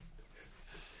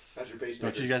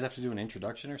pacemaker? Don't you guys have to do an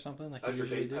introduction or something? How's your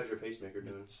pacemaker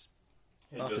doing? It's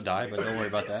about to die, but don't worry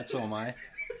about that. So am I.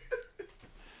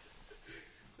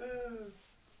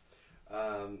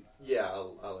 Yeah,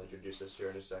 I'll introduce us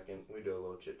here in a second. We do a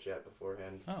little chit-chat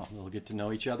beforehand. Oh, we'll get to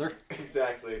know each other.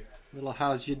 Exactly. Little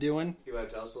how's you doing? You want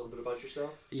to tell us a little bit about yourself?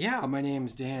 Yeah, my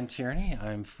name's Dan Tierney.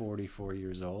 I'm 44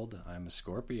 years old. I'm a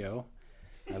Scorpio.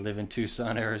 I live in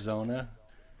Tucson, Arizona.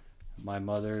 My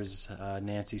mother's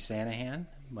Nancy Sanahan.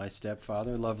 My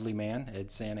stepfather, lovely man, Ed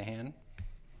Sanahan.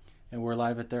 And we're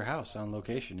live at their house on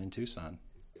location in Tucson.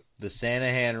 The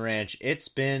Sanahan Ranch. It's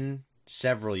been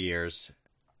several years.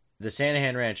 The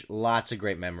Sanahan Ranch, lots of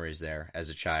great memories there as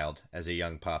a child, as a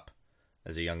young pup,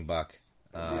 as a young buck.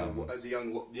 As a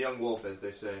young wolf, as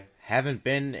they say. Haven't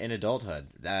been in adulthood.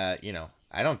 I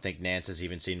don't think Nance has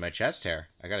even seen my chest hair.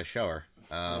 I got to show her.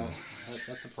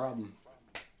 That's a problem.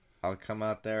 I'll come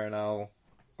out there and I'll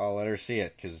let her see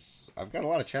it, because I've got a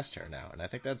lot of chest hair now, and I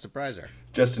think that'd surprise her.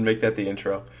 Justin, make that the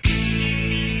intro.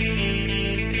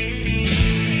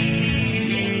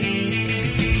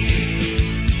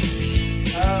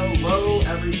 Hello,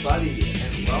 everybody,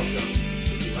 and welcome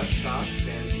to the Let's Talk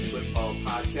Fantasy Football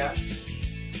Podcast.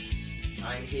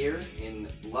 I'm here in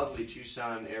lovely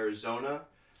Tucson, Arizona.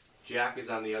 Jack is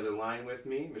on the other line with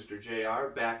me, Mr. JR,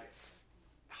 back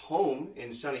home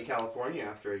in sunny California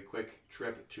after a quick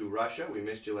trip to Russia. We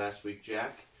missed you last week,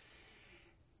 Jack.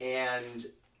 And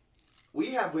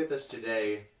we have with us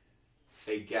today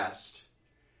a guest,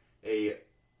 a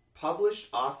published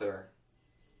author,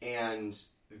 and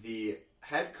the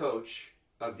head coach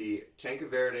of the Tanque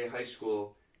Verde High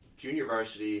School junior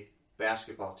varsity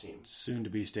basketball team. Soon to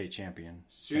be state champion.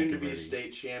 Soon to be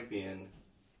state champion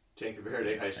Tanque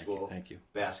Verde High School Thank you.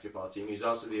 basketball team. He's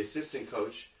also the assistant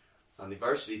coach on the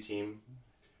varsity team,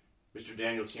 Mr.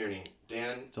 Daniel Tierney.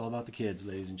 Dan? It's all about the kids,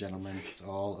 ladies and gentlemen. It's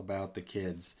all about the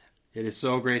kids. It is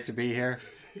so great to be here.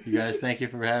 You guys, thank you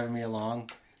for having me along.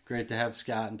 Great to have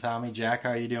Scott and Tommy. Jack, how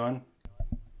are you doing?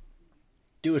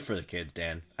 Do it for the kids,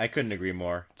 Dan. I couldn't agree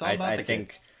more. It's all about the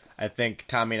kids. I think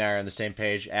Tommy and I are on the same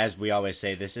page. As we always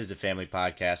say, this is a family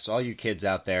podcast. So all you kids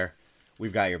out there,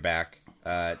 we've got your back.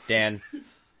 Dan,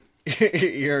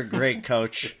 you're a great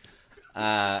coach.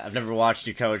 I've never watched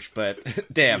you coach, but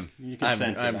damn,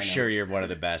 I'm sure you're one of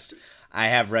the best. I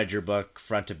have read your book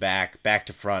front to back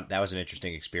to front. That was an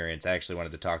interesting experience. I actually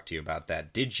wanted to talk to you about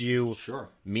that. Did you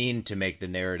mean to make the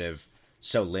narrative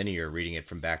so linear, reading it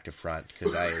from back to front?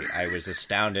 Because I was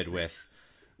astounded with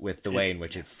the way in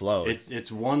which it flowed.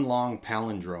 It's one long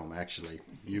palindrome, actually.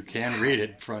 You can read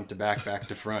it front to back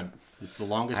to front. It's the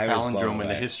longest palindrome in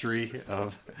the history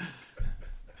of...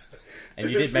 And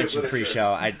you did mention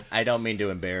pre-show. I don't mean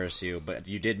to embarrass you, but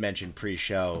you did mention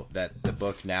pre-show that the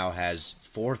book now has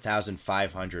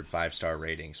 4,500 five-star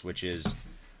ratings, which is,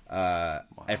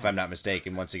 if I'm not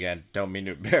mistaken, once again, don't mean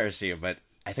to embarrass you, but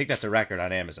I think that's a record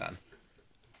on Amazon.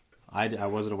 I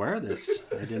wasn't aware of this.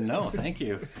 I didn't know. Thank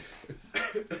you.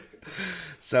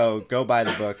 So go buy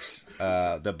the books.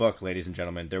 The book, ladies and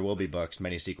gentlemen, there will be books,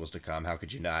 many sequels to come. How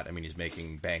could you not? I mean, he's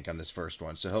making bank on this first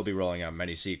one, so he'll be rolling out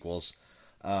many sequels.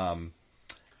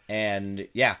 And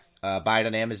yeah, buy it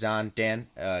on Amazon. Dan,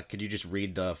 could you just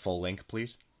read the full link,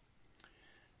 please?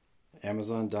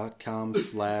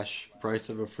 Amazon.com/price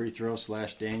of a free throw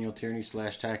 /Daniel Tierney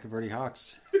 /Tanque Verde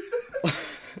Hawks.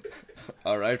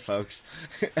 All right, folks.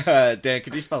 Dan,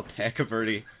 could you spell Tanque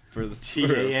Verde for the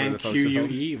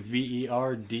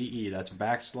TANQUEVERDE? That's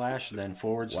 /, then /, then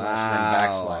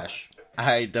 /.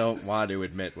 I don't want to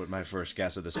admit what my first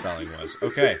guess of the spelling was.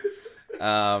 Okay.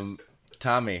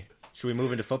 Tommy, should we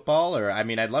move into football? Or, I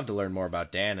mean, I'd love to learn more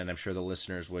about Dan, and I'm sure the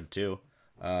listeners would too.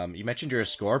 You mentioned you're a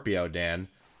Scorpio, Dan.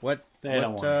 Don't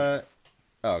want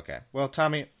Oh, okay. Well,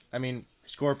 Tommy, I mean,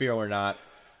 Scorpio or not,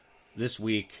 this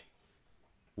week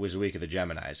was a week of the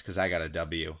Geminis, because I got a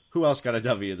W. Who else got a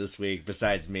W this week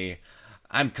besides me?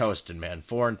 I'm coasting, man.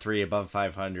 4-3, above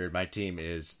 500. My team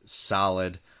is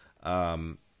solid.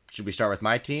 Should we start with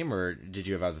my team, or did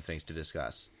you have other things to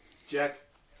discuss? Jack,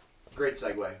 great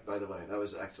segue, by the way. That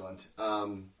was excellent.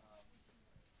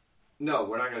 No,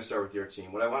 we're not going to start with your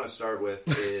team. What I want to start with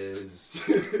is...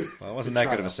 Well, it wasn't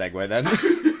that good of a segue then.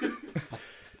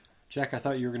 Jack, I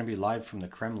thought you were going to be live from the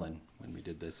Kremlin when we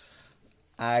did this.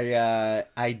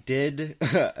 I did.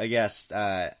 Yes.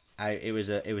 It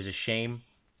was a shame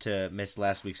to miss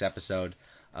last week's episode.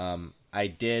 I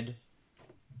did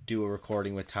do a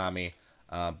recording with Tommy,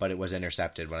 but it was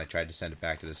intercepted when I tried to send it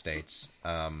back to the States.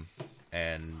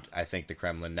 And I think the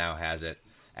Kremlin now has it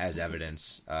as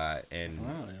evidence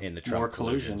in the Trump More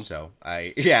collusion. collusion. So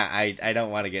I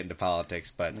don't want to get into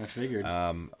politics, but I figured.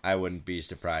 I wouldn't be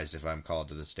surprised if I'm called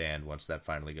to the stand once that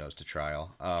finally goes to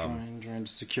trial. Trying to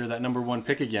secure that number 1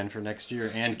 pick again for next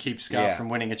year and keep Scott from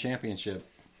winning a championship.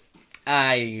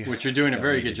 Which you're doing a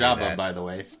very good job of, by the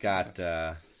way. Scott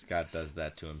does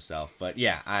that to himself. But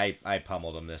yeah, I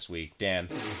pummeled him this week. Dan,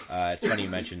 it's funny you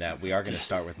mentioned that. We are going to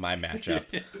start with my matchup.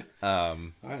 All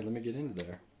right, let me get into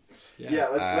there. Yeah,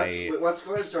 let's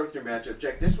go ahead and start with your matchup.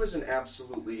 Jack, this was an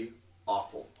absolutely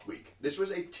awful week. This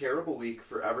was a terrible week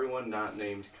for everyone not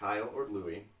named Kyle or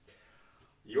Louie.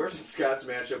 Yours and Scott's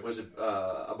matchup was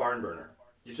a barn burner.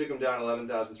 You took him down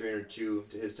 11,302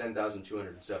 to his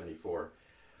 10,274.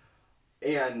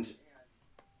 And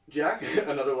Jack,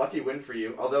 another lucky win for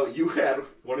you, although you had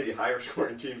one of the higher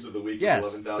scoring teams of the week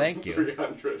with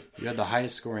 11,300. You had the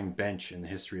highest scoring bench in the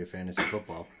history of fantasy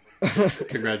football.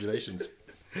 Congratulations.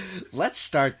 Let's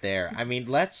start there.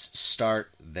 Let's start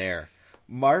there.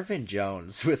 Marvin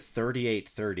Jones with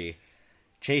 3,830.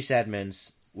 Chase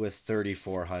Edmonds with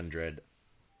 3,400.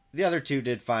 The other two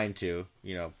did fine too,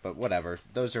 but whatever.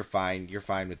 Those are fine. You're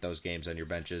fine with those games on your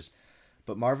benches.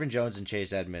 But Marvin Jones and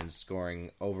Chase Edmonds scoring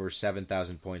over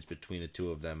 7,000 points between the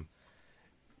two of them.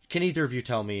 Can either of you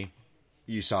tell me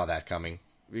you saw that coming?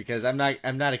 Because I'm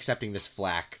not accepting this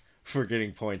flack for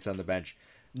getting points on the bench.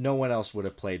 No one else would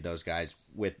have played those guys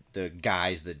with the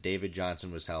guys that David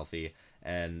Johnson was healthy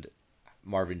and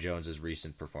Marvin Jones'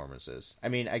 recent performances. I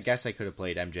guess I could have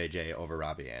played MJJ over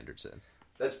Robbie Anderson.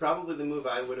 That's probably the move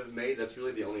I would have made. That's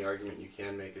really the only argument you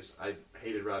can make is I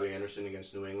hated Robbie Anderson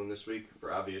against New England this week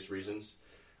for obvious reasons.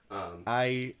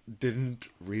 I didn't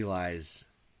realize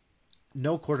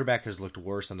no quarterback has looked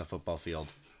worse on the football field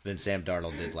than Sam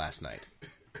Darnold did last night.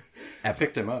 I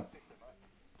picked him up.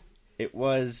 It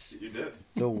was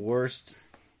the worst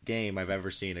game I've ever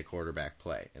seen a quarterback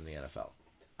play in the NFL.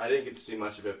 I didn't get to see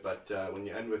much of it, but when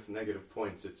you end with negative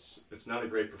points, it's not a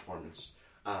great performance.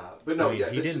 But no,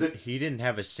 he didn't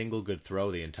have a single good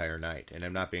throw the entire night, and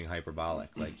I'm not being hyperbolic.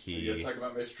 Are you guys talking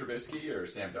about Mitch Trubisky or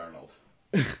Sam Darnold?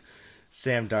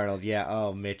 Sam Darnold, yeah.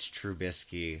 Oh, Mitch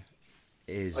Trubisky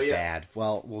is bad.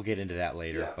 Well, we'll get into that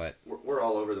later. Yeah, but we're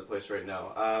all over the place right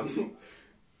now.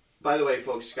 By the way,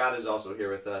 folks, Scott is also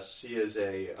here with us. He is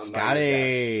a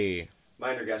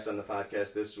minor guest on the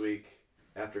podcast this week.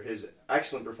 After his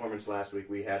excellent performance last week,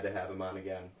 we had to have him on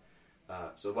again.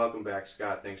 So welcome back,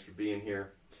 Scott. Thanks for being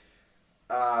here.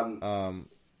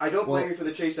 I don't blame you for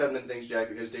the Chase Edmonds things, Jack,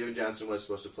 because David Johnson was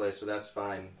supposed to play, so that's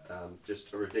fine.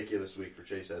 Just a ridiculous week for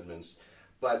Chase Edmonds.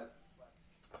 But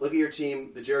look at your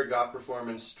team. The Jared Goff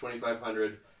performance,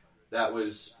 2,500. That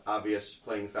was obvious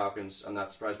playing the Falcons. I'm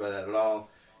not surprised by that at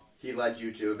all. He led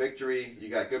you to a victory. You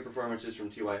got good performances from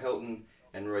T.Y. Hilton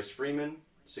and Royce Freeman,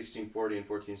 1,640 and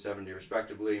 1,470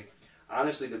 respectively.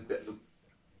 Honestly,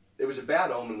 it was a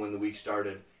bad omen when the week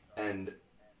started, and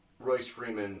Royce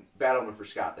Freeman, bad omen for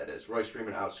Scott, that is. Royce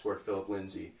Freeman outscored Philip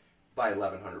Lindsay by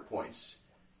 1,100 points.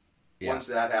 Yeah. Once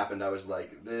that happened, I was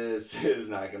like, this is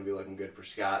not going to be looking good for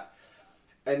Scott.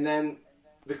 And then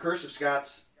the curse of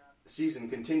Scott's season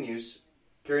continues.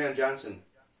 Kerryon Johnson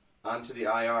onto the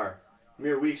IR,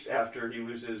 mere weeks after he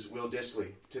loses Will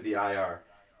Dissly to the IR.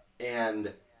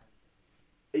 And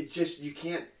it just, you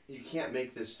can't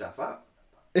make this stuff up.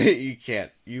 You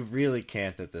can't. You really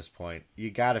can't at this point.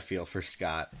 You got to feel for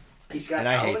Scott. He's got and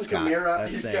Alvin I hate Scott. Kamara.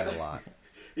 That's saying a lot.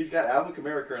 He's got Alvin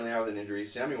Kamara currently out with an injury.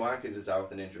 Sammy Watkins is out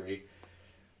with an injury.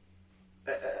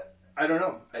 I don't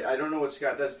know. I don't know what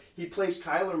Scott does. He plays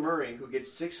Kyler Murray, who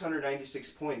gets 696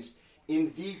 points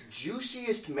in the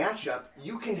juiciest matchup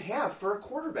you can have for a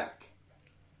quarterback.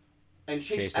 And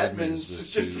Chase Edmonds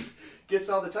just gets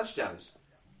all the touchdowns.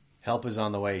 Help is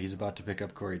on the way. He's about to pick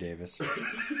up Corey Davis.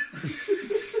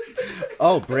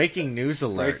 Oh, breaking news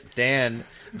alert. Dan,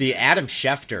 the Adam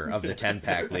Schefter of the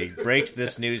 10-Pack League, breaks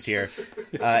this news here.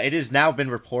 It has now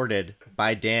been reported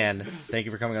by Dan, thank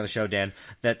you for coming on the show, Dan,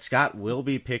 that Scott will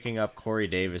be picking up Corey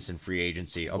Davis in free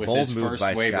agency. A bold move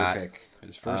by Scott.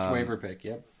 His first waiver pick,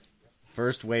 yep.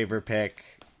 First waiver pick.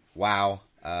 Wow.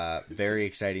 Very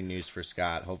exciting news for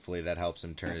Scott. Hopefully that helps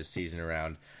him turn his season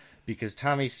around. Because,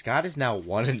 Tommy, Scott is now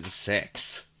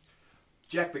 1-6.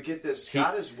 Jack, but get this.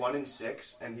 Scott is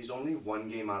 1-6, and he's only one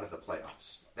game out of the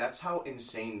playoffs. That's how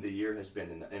insane the year has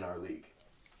been in our league.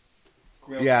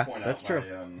 Yeah, that's true.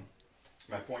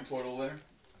 My point total there?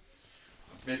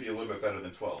 It's maybe a little bit better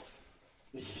than 12.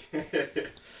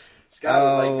 Scott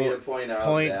would like me to point out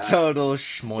point that... total,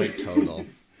 schmoint total.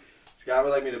 Scott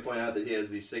would like me to point out that he has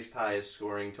the 6th highest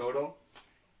scoring total,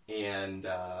 and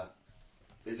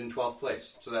is in 12th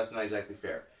place. So that's not exactly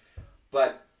fair.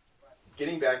 But...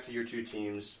 getting back to your two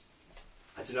teams,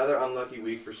 It's another unlucky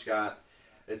week for Scott.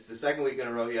 It's the second week in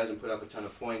a row he hasn't put up a ton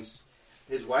of points.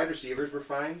 His wide receivers were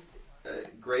fine.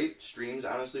 Great streams,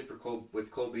 honestly, for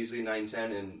with Cole Beasley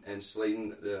 910 and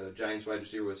Slayton, the Giants wide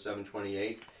receiver, with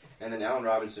 728. And then Allen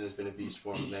Robinson has been a beast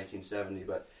for him in 1970.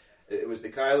 But it was the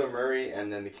Kyler Murray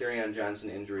and then the Kerryon Johnson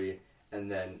injury, and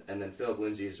then Philip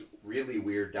Lindsay's really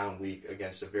weird down week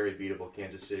against a very beatable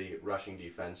Kansas City rushing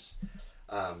defense.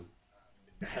 And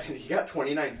he got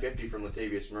 29.50 from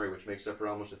Latavius Murray, which makes up for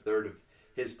almost a third of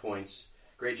his points.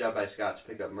 Great job by Scott to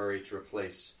pick up Murray to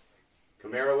replace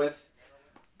Kamara with.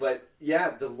 But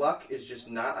yeah, the luck is just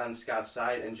not on Scott's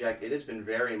side. And Jack, it has been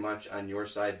very much on your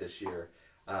side this year.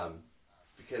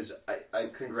 Because I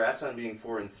congrats on being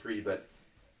 4-3, but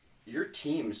your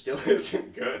team still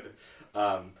isn't good.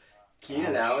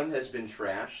 Keenan Allen has been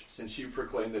trash since you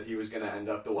proclaimed that he was going to end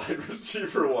up the wide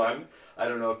receiver one. I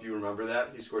don't know if you remember that.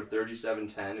 He scored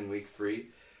 37-10 in week 3.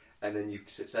 And then you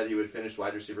said he would finish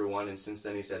wide receiver one, and since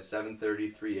then he's had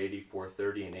 730, 380,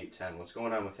 430, and 810. What's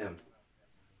going on with him?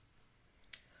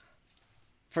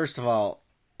 First of all,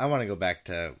 I want to go back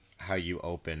to how you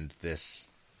opened this,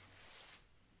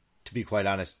 to be quite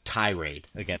honest, tirade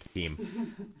against the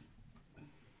team.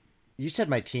 You said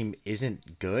my team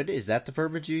isn't good? Is that the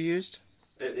verbiage you used?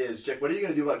 It is. Jack, what are you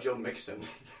going to do about Joe Mixon?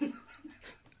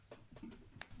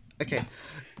 Okay.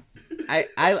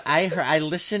 I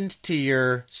listened to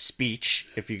your speech,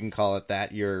 if you can call it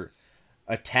that. Your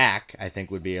attack, I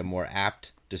think, would be a more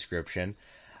apt description.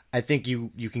 I think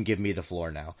you can give me the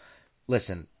floor now.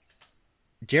 Listen,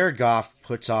 Jared Goff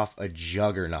puts off a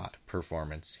juggernaut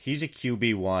performance. He's a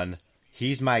QB1.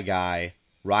 He's my guy.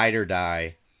 Ride or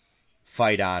die.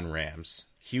 Fight on, Rams.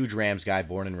 Huge Rams guy,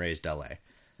 born and raised LA.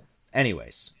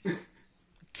 Anyways,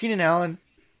 Keenan Allen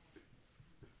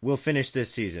will finish this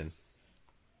season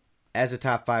as a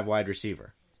top 5 wide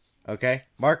receiver. Okay?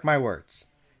 Mark my words.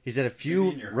 He's had a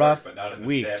few rough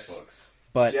weeks.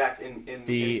 But Jack,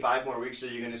 in 5 more weeks, are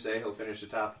you going to say he'll finish the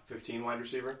top 15 wide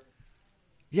receiver?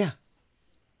 Yeah.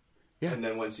 Yeah. And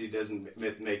then once he doesn't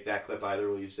make that clip either,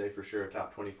 will you say for sure a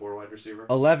top 24 wide receiver?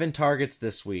 11 targets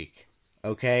this week.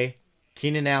 Okay?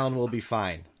 Keenan Allen will be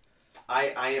fine.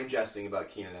 I am jesting about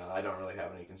Keenan Allen. I don't really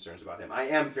have any concerns about him. I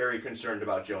am very concerned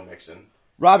about Joe Mixon.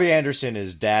 Robbie Anderson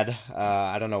is dead.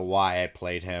 I don't know why I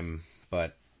played him,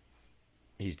 but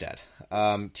he's dead.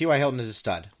 T.Y. Hilton is a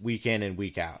stud, week in and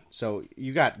week out. So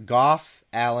you got Goff,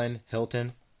 Allen,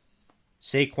 Hilton,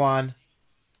 Saquon,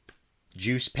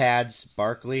 Juice Pads,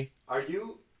 Barkley. Are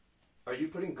you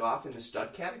putting Goff in the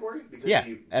stud category? Because yeah,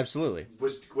 he absolutely.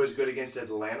 Was good against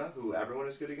Atlanta, who everyone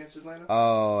is good against Atlanta?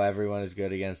 Oh, everyone is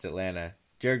good against Atlanta.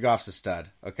 Jared Goff's a stud,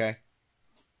 okay?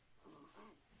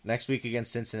 Next week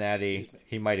against Cincinnati,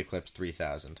 he might eclipse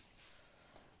 3,000.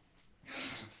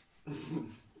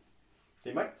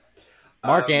 He might.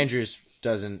 Mark Andrews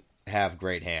doesn't have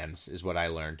great hands, is what I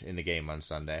learned in the game on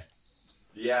Sunday.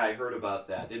 Yeah, I heard about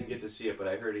that. Didn't get to see it, but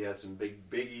I heard he had some big,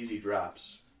 easy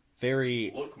drops.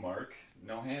 Look, Mark,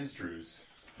 no hands drews.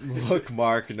 Look,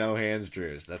 Mark, no hands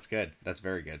drews. That's good. That's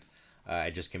very good. I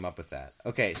just came up with that.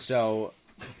 Okay, so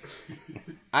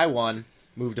I won,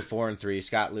 moved to 4-3.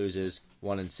 Scott loses,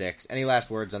 1-6. Any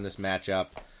last words on this matchup?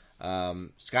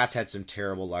 Scott's had some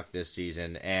terrible luck this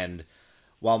season, and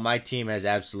while my team has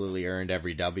absolutely earned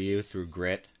every W through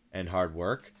grit and hard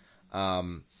work, a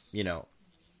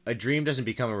dream doesn't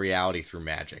become a reality through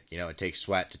magic. It takes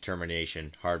sweat,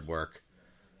 determination, hard work.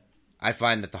 I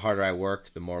find that the harder I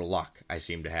work, the more luck I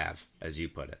seem to have, as you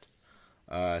put it.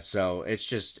 So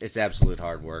it's absolute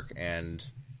hard work. And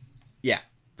yeah,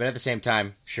 but at the same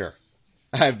time, sure,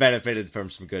 I've benefited from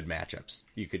some good matchups.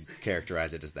 You could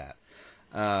characterize it as that.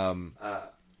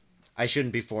 I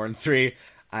shouldn't be 4-3.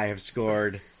 I have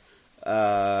scored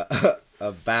about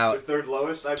the third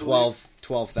lowest, I believe.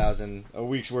 12,000, a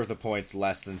week's worth of points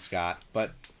less than Scott,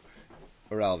 but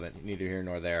irrelevant, neither here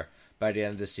nor there. By the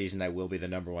end of the season, I will be the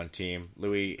number 1 team.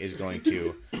 Louis is going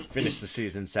to finish the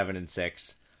season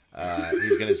 7-6.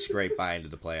 He's going to scrape by into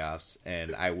the playoffs,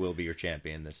 and I will be your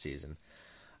champion this season.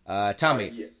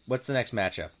 Tommy, what's the next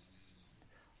matchup?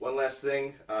 One last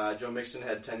thing. Joe Mixon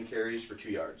had 10 carries for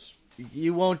 2 yards.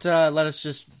 You won't let us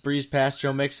just breeze past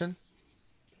Joe Mixon?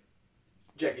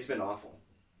 Jack, he's been awful.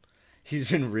 He's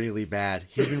been really bad.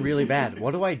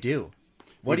 What do I do?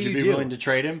 What do you do? Would you be willing to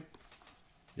trade him?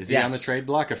 Is he on the trade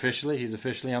block officially? He's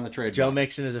officially on the trade block. Joe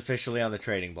Mixon is officially on the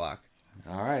trading block.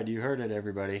 All right, you heard it,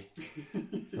 everybody.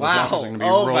 Wow.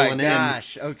 Oh, my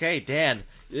gosh. Okay, Dan,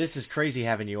 this is crazy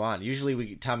having you on.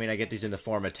 Usually Tommy and I get these in the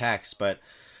form of text, but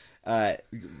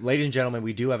ladies and gentlemen,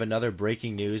 we do have another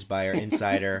breaking news by our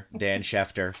insider, Dan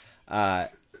Schefter.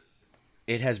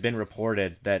 It has been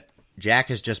reported that Jack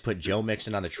has just put Joe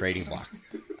Mixon on the trading block.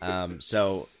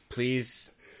 So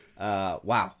please,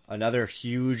 wow, another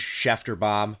huge Schefter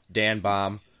bomb,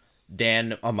 Dan-amite,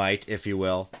 if you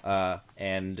will.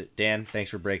 And Dan,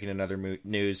 thanks for breaking another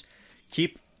news.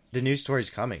 Keep the news stories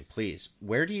coming, please.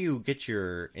 Where do you get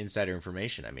your insider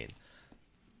information? I mean,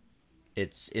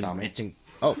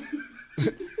 oh.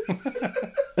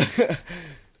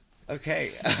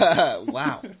 Okay.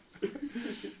 Wow.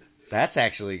 That's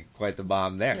actually quite the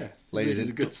bomb there. Yeah, ladies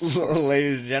and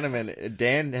gentlemen,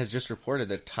 Dan has just reported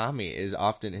that Tommy is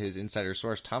often his insider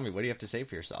source. Tommy, what do you have to say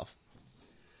for yourself?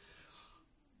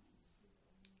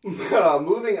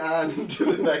 Moving on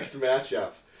to the next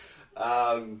matchup.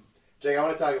 Jake, I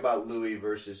want to talk about Louis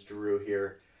versus Drew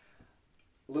here.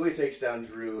 Louis takes down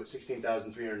Drew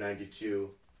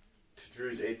 16,392 to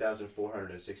Drew's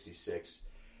 8,466.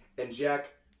 And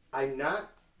Jack, I'm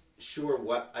not sure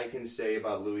what I can say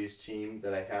about Louis' team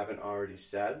that I haven't already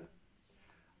said.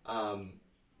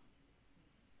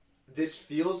 This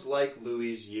feels like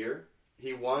Louis' year.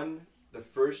 He won the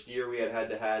first year we had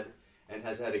head-to-head and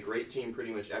has had a great team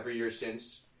pretty much every year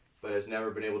since, but has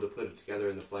never been able to put it together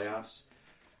in the playoffs.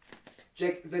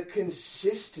 Jake, the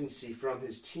consistency from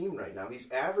his team right now,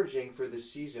 he's averaging for the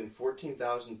season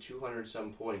 14,200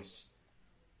 some points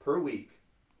per week.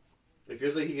 It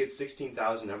feels like he gets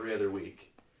 16,000 every other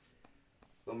week.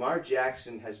 Lamar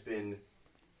Jackson has been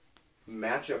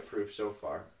matchup proof so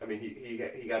far. I mean,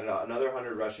 he got another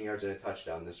 100 rushing yards and a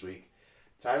touchdown this week.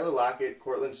 Tyler Lockett,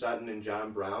 Cortland Sutton, and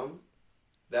John Brown,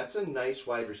 that's a nice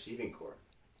wide receiving core.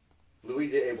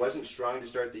 It wasn't strong to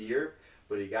start the year,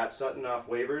 but he got Sutton off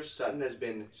waivers. Sutton has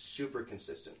been super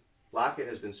consistent. Lockett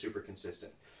has been super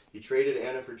consistent. He traded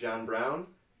Anna for John Brown.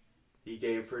 He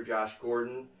gave for Josh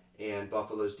Gordon and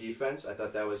Buffalo's defense. I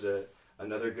thought that was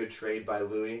another good trade by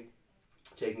Louis,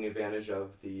 taking advantage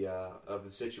of the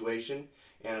situation.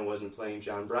 Anna wasn't playing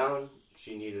John Brown.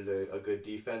 She needed a good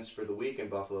defense for the week, and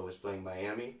Buffalo was playing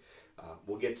Miami.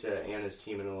 We'll get to Anna's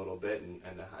team in a little bit and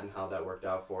how that worked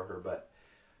out for her. But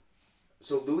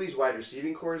so Louis' wide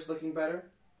receiving core is looking better,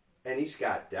 and he's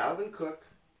got Dalvin Cook,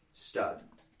 stud.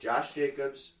 Josh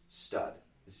Jacobs, stud.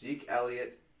 Zeke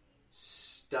Elliott,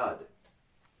 stud.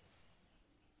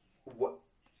 What?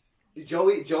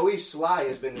 Joey Sly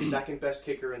has been the second best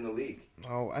kicker in the league.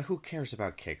 Oh, who cares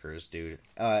about kickers, dude?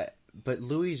 But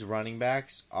Louis' running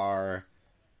backs are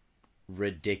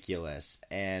ridiculous.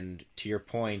 And to your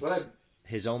point,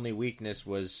 his only weakness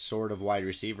was sort of wide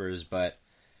receivers, but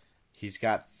he's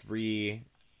got three.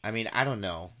 I mean, I don't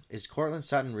know. Is Cortland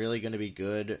Sutton really going to be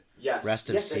good rest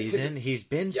of season? He's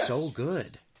been so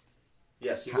good.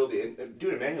 Yes, he will be. And,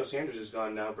 dude, Emmanuel Sanders is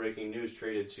gone now. Breaking news,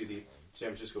 traded to the San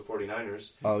Francisco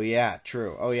 49ers. Oh, yeah,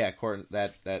 true. Oh, yeah,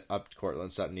 that upped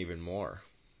Cortland Sutton even more.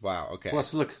 Wow, okay.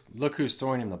 Plus, look who's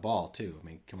throwing him the ball, too. I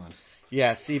mean, come on.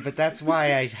 Yeah, see, but that's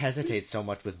why I hesitate so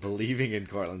much with believing in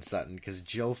Cortland Sutton, because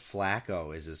Joe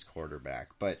Flacco is his quarterback.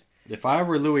 But if I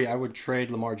were Louis, I would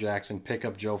trade Lamar Jackson, pick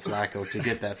up Joe Flacco to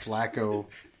get that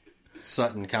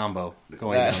Flacco-Sutton combo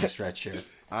going down the stretch here.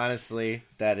 Honestly,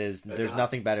 there's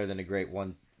nothing better than a great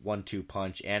 1-2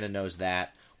 punch. Anna knows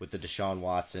that with the Deshaun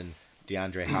Watson,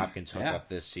 DeAndre Hopkins hookup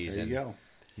this season. There you go.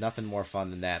 Nothing more fun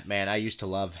than that. Man, I used to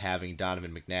love having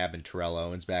Donovan McNabb and Terrell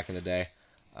Owens back in the day.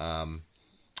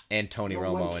 And Tony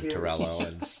Romo and Terrell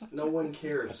Owens. No one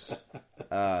cares.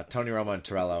 Tony Romo and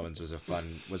Terrell Owens was a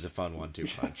fun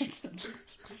 1-2 punch.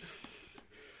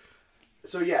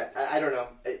 So yeah, I don't know.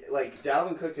 Like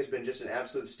Dalvin Cook has been just an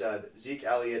absolute stud. Zeke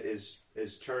Elliott is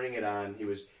turning it on.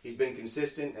 He's been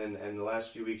consistent, and the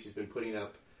last few weeks he's been putting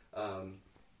up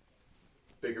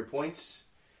bigger points.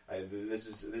 This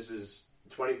is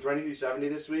 2370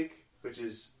 this week, which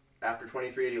is after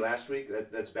 2380 last week.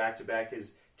 That's back to back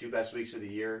his 2 best weeks of the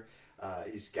year.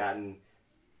 He's gotten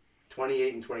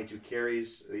 28 and 22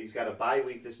 carries. He's got a bye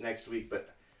week this next week,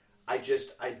 but I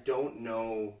don't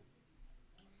know.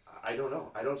 I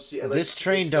don't see this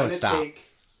train don't stop.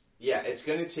 It's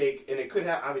going to take, and it could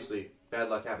have, obviously bad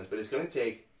luck happens, but it's going to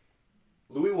take.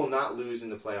 Louis will not lose in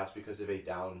the playoffs because of a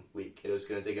down week. It is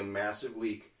going to take a massive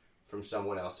week from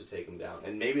someone else to take him down,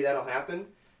 and maybe that'll happen,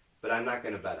 but I'm not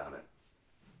going to bet on it.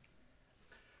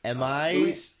 Am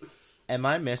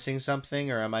I missing something,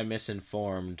 or am I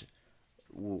misinformed?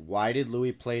 Why did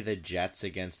Louis play the Jets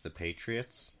against the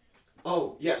Patriots?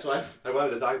 Oh, yeah, so I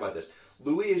wanted to talk about this.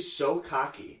 Louis is so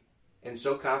cocky and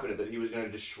so confident that he was going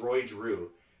to destroy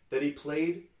Drew that he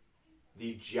played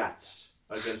the Jets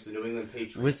against the New England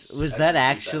Patriots. Was that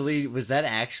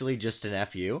actually just an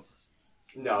FU?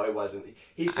 No, it wasn't.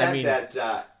 He said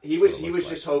that he was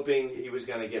just hoping he was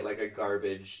going to get like a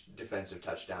garbage defensive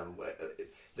touchdown.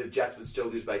 the Jets would still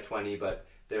lose by 20, but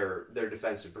their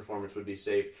defensive performance would be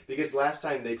safe. Because last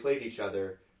time they played each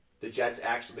other, the Jets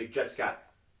got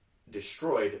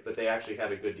destroyed, but they actually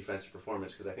had a good defensive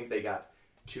performance because I think they got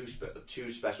two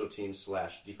special teams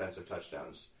 / defensive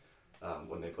touchdowns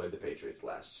when they played the Patriots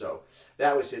last. So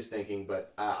that was his thinking,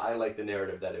 but I like the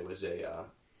narrative that it was a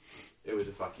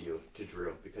fuck you to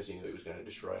Drew because he knew he was going to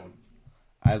destroy him.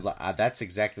 That's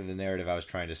exactly the narrative I was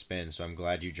trying to spin, so I'm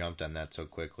glad you jumped on that so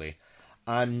quickly.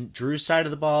 On Drew's side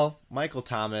of the ball, Michael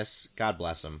Thomas, God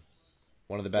bless him,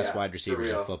 one of the best wide receivers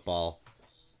in football.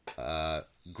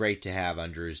 Great to have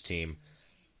on Drew's team.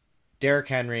 Derrick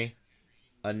Henry,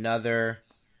 another,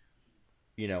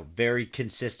 very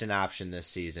consistent option this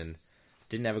season.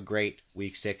 Didn't have a great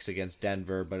week 6 against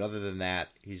Denver, but other than that,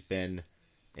 he's been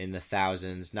in the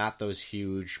thousands. Not those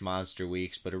huge monster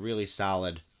weeks, but a really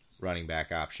solid running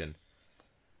back option.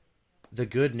 The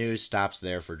good news stops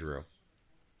there for Drew,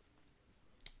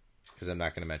 because I'm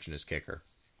not going to mention his kicker.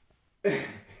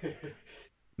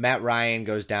 Matt Ryan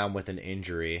goes down with an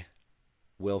injury.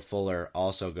 Will Fuller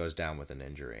also goes down with an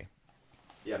injury.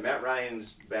 Yeah, Matt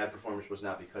Ryan's bad performance was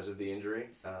not because of the injury.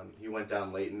 He went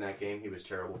down late in that game. He was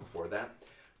terrible before that.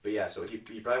 But yeah, so he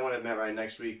probably won't have Matt Ryan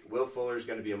next week. Will Fuller is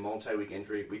going to be a multi-week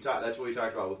injury. That's what we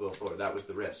talked about with Will Fuller. That was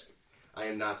the risk. I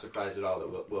am not surprised at all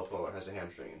that Will Fuller has a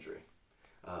hamstring injury.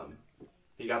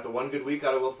 He got the one good week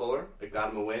out of Will Fuller. It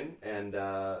got him a win, and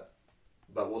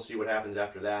but we'll see what happens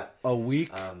after that. A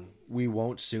week we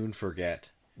won't soon forget.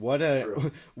 What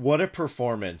a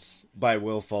performance by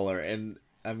Will Fuller. And,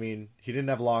 I mean, he didn't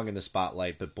have long in the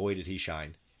spotlight, but boy did he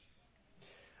shine.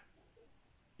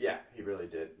 Yeah, he really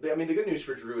did. I mean, the good news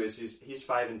for Drew is he's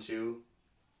 5-2.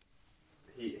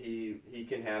 He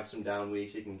can have some down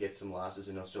weeks. He can get some losses,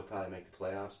 and he'll still probably make the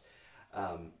playoffs.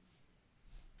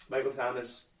 Michael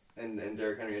Thomas and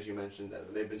Derrick Henry, as you mentioned,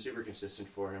 they've been super consistent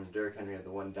for him. Derrick Henry had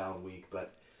the one down week,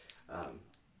 but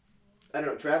I don't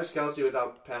know. Travis Kelce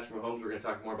without Patrick Mahomes, we're going to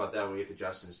talk more about that when we get to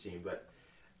Justin's team. But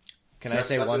can I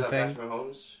say one thing? Patrick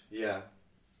Mahomes, yeah.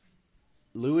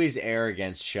 Louis'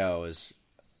 arrogance shows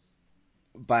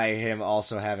by him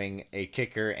also having a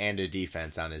kicker and a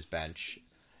defense on his bench.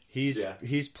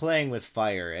 He's playing with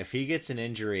fire. If he gets an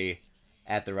injury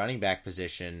at the running back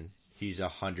position, he's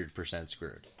 100%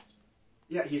 screwed.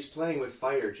 Yeah, he's playing with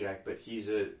fire, Jack, but he's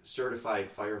a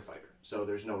certified firefighter, so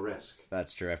there's no risk.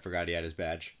 That's true. I forgot he had his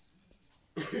badge.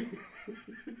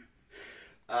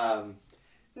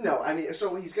 No, I mean,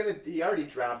 so he already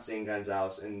dropped Zane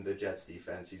Gonzalez in the Jets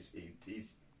defense. He's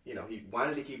he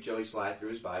wanted to keep Joey Sly through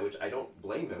his bye, which I don't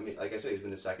blame him. Like I said, he's been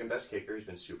the second best kicker. He's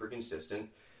been super consistent.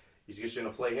 He's just going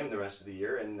to play him the rest of the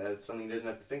year, and that's something he doesn't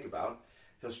have to think about.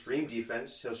 He'll stream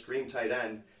defense. He'll stream tight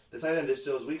end. The tight end is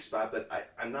still his weak spot, but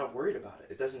I'm not worried about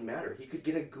it. It doesn't matter. He could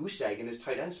get a goose egg in his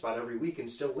tight end spot every week and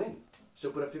still win.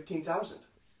 Still put up 15,000.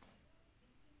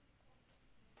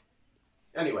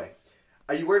 Anyway,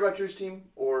 are you worried about Drew's team,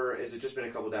 or has it just been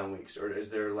a couple down weeks, or is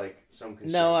there some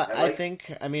concern? No, I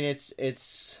think. I mean,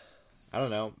 it's. I don't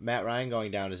know. Matt Ryan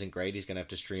going down isn't great. He's going to have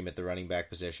to stream at the running back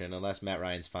position, unless Matt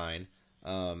Ryan's fine.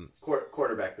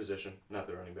 Quarterback position, not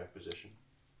the running back position.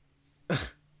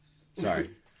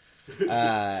 Sorry.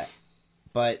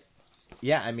 But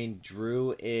yeah, I mean,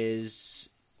 Drew is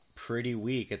pretty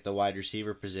weak at the wide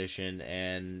receiver position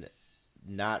and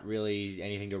not really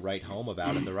anything to write home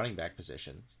about at the running back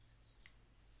position.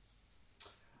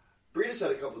 Breeda's had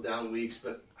a couple down weeks,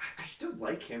 but I still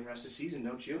like him rest of the season,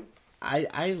 don't you?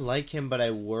 I like him, but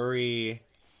I worry.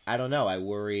 I don't know. I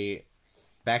worry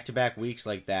back-to-back weeks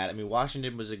like that. I mean,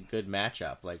 Washington was a good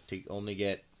matchup. Like, to only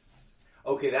get...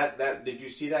 Okay, that did you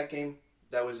see that game?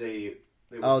 That was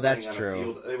that's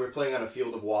true. They were playing on a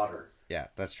field of water. Yeah,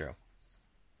 that's true.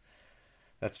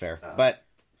 That's fair.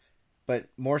 But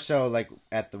more so, like,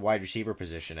 at the wide receiver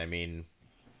position. I mean,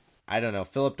 I don't know.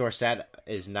 Philip Dorsett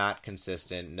is not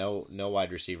consistent. No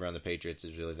wide receiver on the Patriots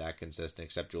is really that consistent,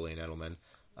 except Julian Edelman.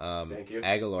 Thank you.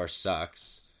 Aguilar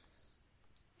sucks.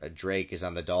 Drake is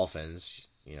on the Dolphins.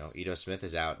 Ito Smith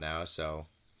is out now, so...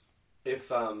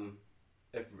 If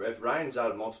Ryan's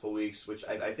out multiple weeks, which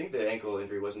I think the ankle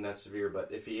injury wasn't that severe,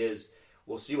 but if he is,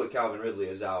 we'll see what Calvin Ridley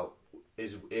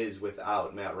is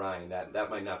without Matt Ryan. That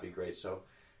might not be great. So,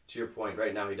 to your point,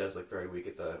 right now he does look very weak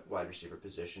at the wide receiver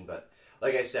position. But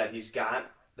like I said, he's got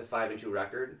the 5-2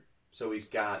 record, so he's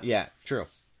got true.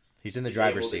 He's in the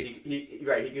driver's seat. He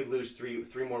could lose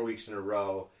three more weeks in a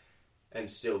row and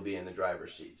still be in the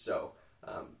driver's seat. So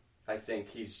I think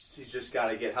he's just got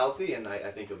to get healthy, and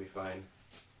I think he'll be fine.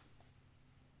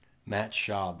 Matt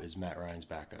Schaub is Matt Ryan's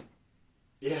backup.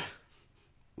 Yeah.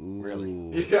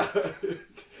 Really? Yeah.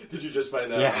 Did you just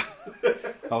find that Yeah.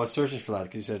 out? I was searching for that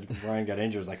because you said Ryan got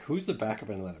injured. I was like, who's the backup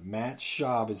in Atlanta? Matt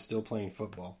Schaub is still playing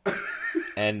football.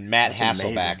 And Matt That's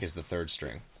Hasselback amazing. is the third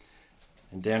string.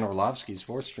 And Dan Orlovsky's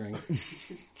fourth string.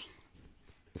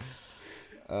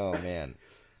 Oh, man.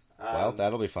 Well,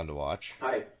 that'll be fun to watch. All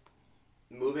right.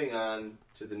 Moving on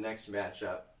to the next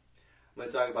matchup. I'm going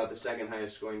to talk about the second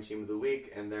highest scoring team of the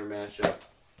week and their matchup.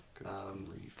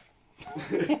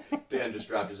 Dan just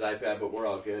dropped his iPad, but we're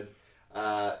all good.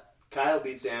 Kyle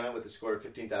beats Anna with a score of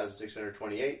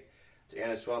 15,628 to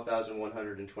Anna's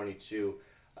 12,122.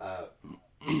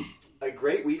 A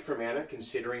great week from Anna,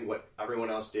 considering what everyone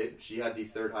else did. She had the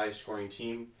third highest scoring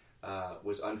team.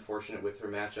 Was unfortunate with her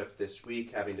matchup this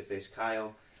week, having to face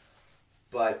Kyle.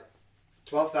 But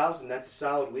 12,000, that's a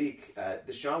solid week.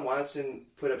 Deshaun Watson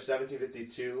put up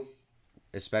 1752.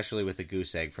 Especially with the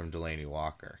goose egg from Delaney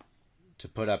Walker. To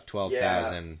put up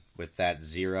 12,000 with that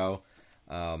zero,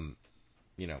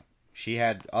 she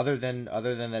had, other than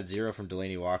that zero from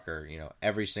Delaney Walker,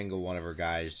 every single one of her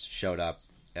guys showed up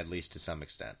at least to some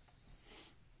extent.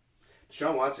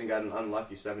 Deshaun Watson got an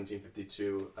unlucky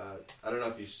 1752. I don't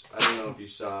know if you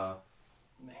saw.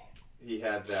 He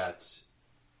had that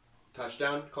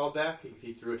touchdown called back.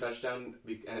 He threw a touchdown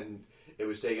and it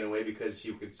was taken away because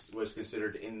he was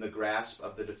considered in the grasp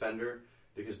of the defender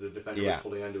because the defender was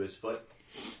holding onto his foot.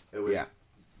 It was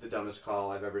the dumbest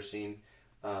call I've ever seen.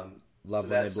 Love when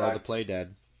they blow the play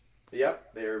dead.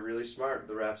 Yep, they're really smart.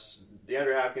 The refs.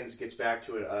 DeAndre Hopkins gets back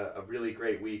to a really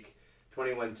great week.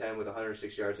 21-10 with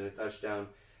 106 yards and a touchdown.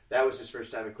 That was his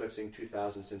first time eclipsing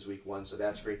 2,000 since week 1, so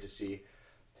that's great to see.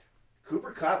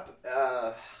 Cooper Kupp,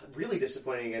 really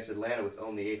disappointing against Atlanta with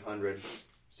only 800.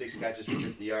 6 catches for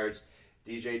 50 yards.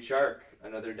 DJ Chark,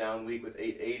 another down week with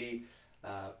 880.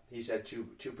 He's had two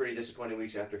pretty disappointing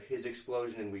weeks after his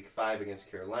explosion in week 5 against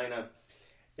Carolina.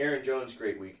 Aaron Jones,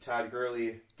 great week. Todd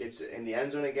Gurley gets in the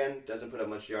end zone again. Doesn't put up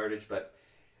much yardage, but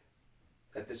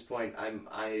at this point,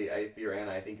 if you're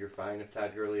Anna, I think you're fine if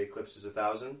Todd Gurley eclipses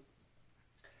 1,000.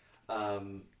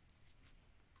 Tevin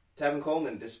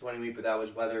Coleman, disappointing week, but that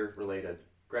was weather related.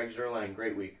 Greg Zuerlein,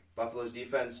 great week. Buffalo's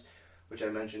defense, which I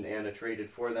mentioned Anna traded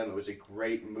for them. It was a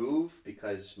great move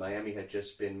because Miami had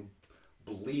just been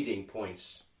bleeding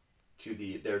points to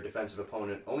their defensive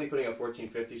opponent, only putting up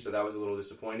 1450, so that was a little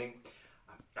disappointing.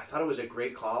 I thought it was a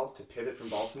great call to pivot from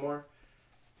Baltimore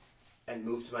and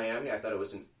move to Miami. I thought it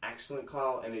was an excellent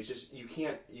call, and it's just you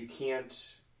can't make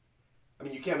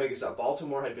this up.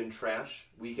 Baltimore had been trash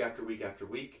week after week after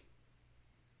week,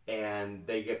 and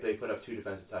they put up 2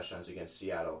 defensive touchdowns against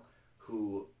Seattle,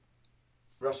 who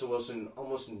Russell Wilson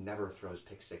almost never throws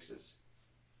pick sixes,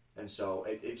 and so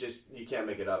it just you can't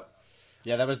make it up.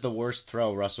 Yeah, that was the worst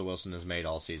throw Russell Wilson has made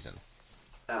all season.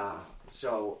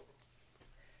 So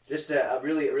just a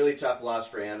really tough loss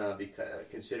for Anna, because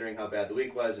considering how bad the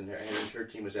week was, and her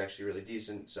team was actually really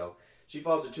decent. So she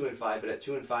falls to 2-5, but at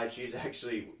 2-5, she's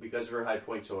actually, because of her high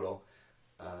point total,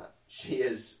 she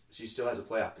still has a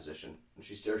playoff position.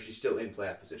 She's still in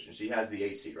playoff position. She has the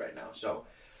 8 seed right now. So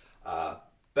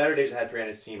better days ahead for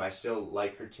Anna's team. I still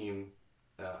like her team.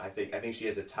 I think she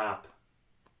has a top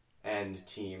end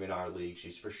team in our league.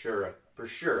 She's for sure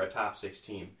a top 6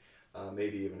 team,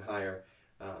 maybe even higher.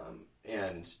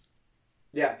 And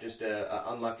yeah, just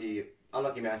a unlucky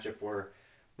matchup for her.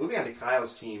 Moving on to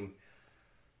Kyle's team.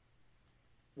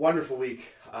 Wonderful week.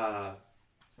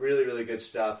 Really, really good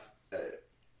stuff.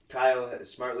 Kyle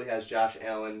smartly has Josh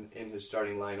Allen in his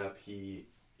starting lineup. He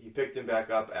picked him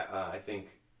back up, I think,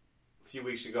 a few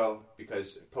weeks ago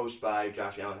because post-bye,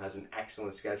 Josh Allen has an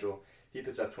excellent schedule. He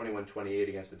puts up 21-28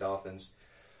 against the Dolphins.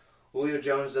 Julio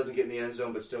Jones doesn't get in the end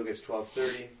zone, but still gets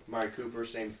 12-30. Amari Cooper,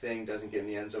 same thing, doesn't get in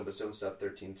the end zone, but still puts up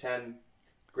 13-10.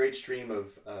 Great stream of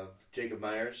Jacoby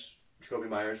Myers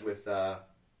with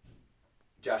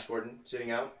Josh Gordon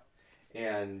sitting out,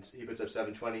 and he puts up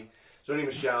 720. Sony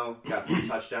Michel got 3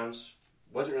 touchdowns.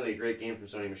 Wasn't really a great game from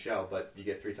Sony Michel, but you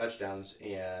get 3 touchdowns,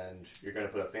 and you're going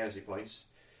to put up fantasy points.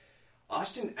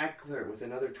 Austin Eckler with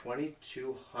another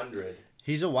 2,200.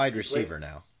 He's a wide receiver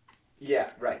now. Yeah,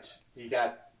 right. He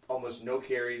got almost no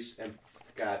carries and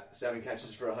got 7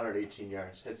 catches for 118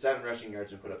 yards. Had 7 rushing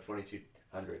yards and put up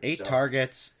 2,200. 8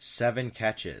 targets, 7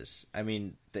 catches. I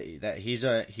mean, that he's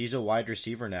a wide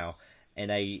receiver now,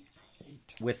 and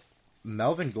with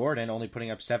Melvin Gordon only putting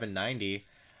up 790,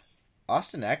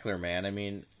 Austin Eckler, man. I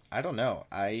mean, I don't know.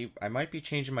 I might be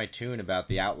changing my tune about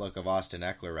the outlook of Austin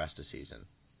Eckler rest of season.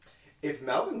 If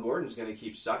Melvin Gordon's going to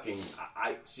keep sucking,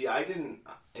 I didn't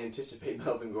anticipate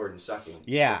Melvin Gordon sucking.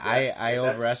 Yeah, I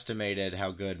overestimated how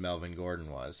good Melvin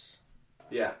Gordon was.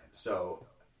 Yeah, so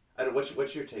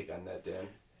what's your take on that, Dan?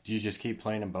 Do you just keep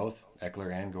playing them both,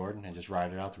 Eckler and Gordon, and just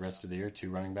ride it out the rest of the year? 2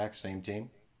 running backs, same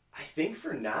team? I think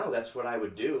for now that's what I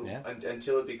would do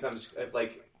until it becomes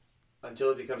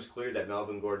clear that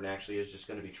Melvin Gordon actually is just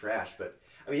going to be trash. But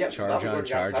I mean, yeah, Charge on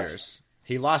Chargers.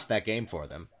 He lost that game for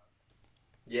them.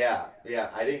 Yeah.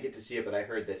 I didn't get to see it, but I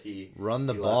heard that he run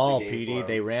the ball, Petey.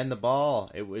 They ran the ball.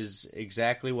 It was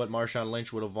exactly what Marshawn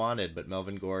Lynch would have wanted, but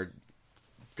Melvin Gordon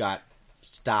got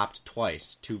stopped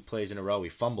twice, 2 plays in a row. He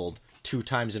fumbled 2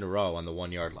 times in a row on the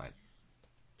 1-yard line.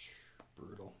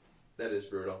 Brutal. That is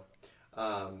brutal.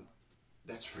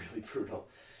 That's really brutal.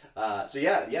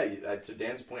 To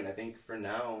Dan's point, I think for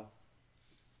now,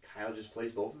 Kyle just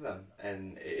plays both of them,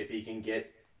 and if he can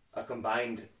get a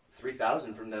combined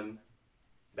 3,000 from them,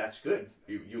 that's good.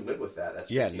 You live with that. That's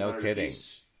no kidding.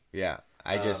 Piece. Yeah,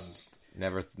 I just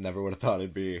never would have thought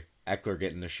it'd be Eckler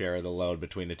getting the share of the load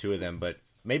between the two of them, but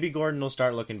maybe Gordon will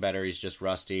start looking better. He's just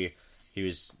rusty. He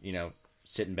was,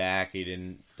 sitting back. He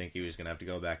didn't think he was going to have to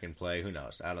go back and play. Who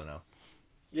knows? I don't know.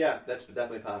 Yeah, that's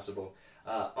definitely possible.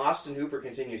 Austin Hooper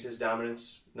continues his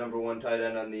dominance. Number 1 tight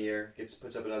end on the year.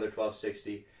 Puts up another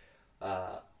 1260.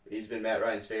 He's been Matt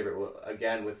Ryan's favorite. Well,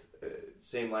 again, with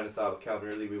same line of thought with Calvin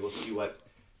Ridley, we will see what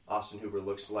Austin Hooper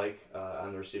looks like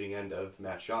on the receiving end of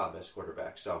Matt Schaub as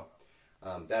quarterback. So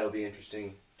that'll be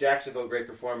interesting. Jacksonville, great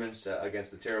performance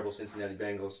against the terrible Cincinnati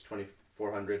Bengals,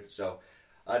 2,400. So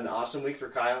an awesome week for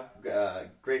Kyle.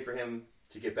 Great for him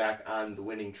to get back on the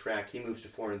winning track. He moves to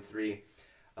 4-3.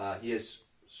 He has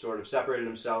sort of separated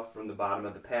himself from the bottom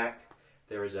of the pack.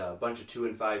 There is a bunch of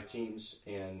 2-5 teams,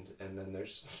 and then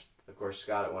there's, of course,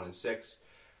 Scott at 1-6.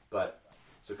 But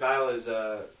so Kyle is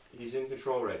he's in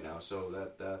control right now. So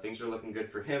that things are looking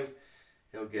good for him.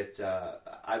 He'll get.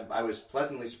 I was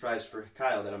pleasantly surprised for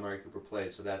Kyle that Amari Cooper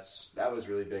played. So that was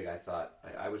really big. I thought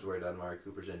I was worried Amari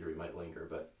Cooper's injury might linger,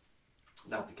 but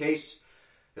not the case.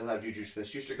 They'll have Juju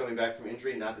Smith-Schuster coming back from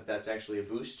injury. Not that that's actually a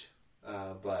boost,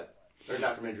 or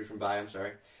not from injury, from bye. I'm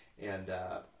sorry. And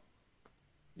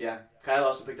Kyle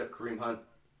also picked up Kareem Hunt.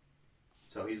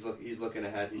 So he's looking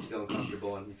ahead. He's feeling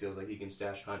comfortable, and he feels like he can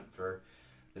stash Hunt for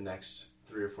the next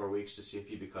 3 or 4 weeks to see if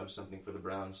he becomes something for the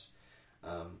Browns.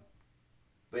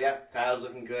 But yeah, Kyle's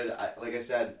looking good. Like I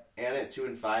said, Anna at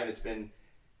 2-5. It's been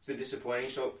disappointing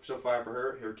so far for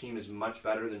her. Her team is much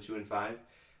better than 2-5,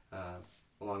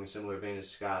 along a similar vein as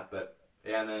Scott. But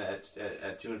Anna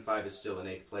at 2-5 is still in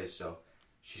 8th place, so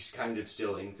she's kind of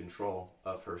still in control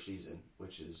of her season,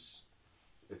 which is,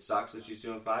 it sucks that she's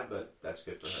 2-5, but that's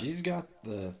good for her. She's got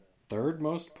the 3rd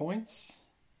most points,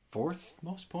 4th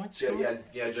most points scored?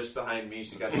 Yeah, just behind me.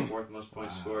 She's got the 4th most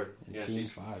points scored. And yeah,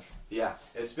 2-5. Yeah,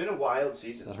 it's been a wild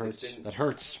season. That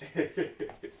hurts.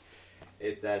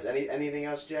 It does. Anything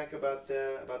else, Jack, about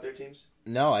their teams?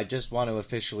 No, I just want to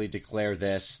officially declare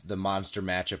this the monster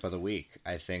matchup of the week.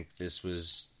 I think this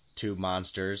was 2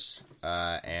 monsters,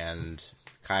 and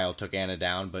Kyle took Anna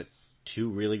down, but 2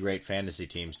 really great fantasy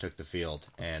teams took the field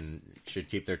and should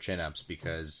keep their chin-ups,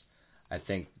 because I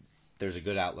think there's a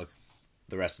good outlook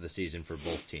the rest of the season for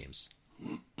both teams.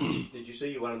 Did you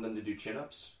say you wanted them to do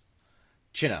chin-ups?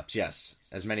 Chin-ups, yes.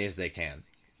 As many as they can.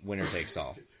 Winner takes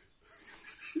all.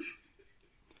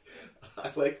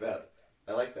 I like that.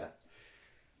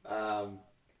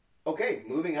 Okay,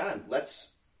 moving on.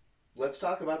 Let's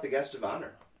talk about the guest of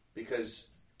honor, because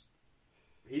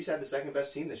he's had the 2nd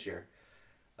best team this year.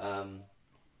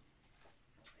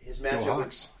 His matchup.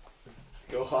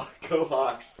 Go Hawks. Go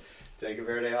Hawks. Tango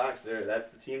Verde Hawks. There. That's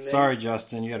the team name. Sorry,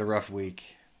 Justin. You had a rough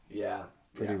week. Yeah.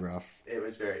 Pretty rough. It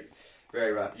was very,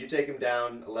 very rough. You take him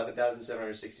down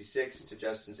 11,766 to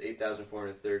Justin's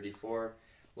 8,434.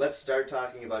 Let's start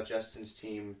talking about Justin's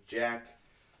team. Jack,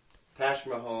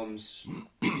 Patrick Mahomes,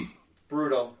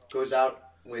 brutal, goes out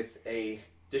with a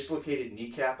dislocated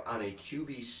kneecap on a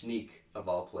QB sneak of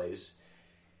all plays,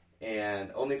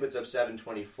 and only puts up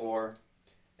 724,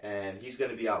 and he's going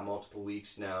to be out multiple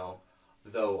weeks now,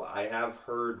 though I have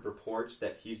heard reports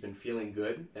that he's been feeling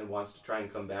good and wants to try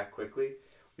and come back quickly.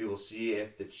 We will see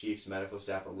if the Chiefs medical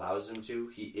staff allows him to.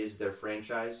 He is their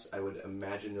franchise. I would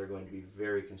imagine they're going to be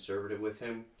very conservative with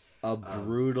him. A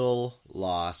brutal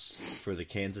loss for the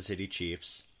Kansas City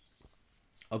Chiefs.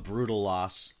 A brutal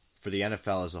loss for the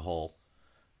NFL as a whole.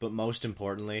 But most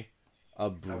importantly, a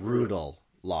brutal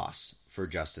loss for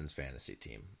Justin's fantasy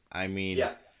team. I mean,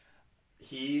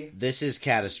 this is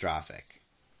catastrophic.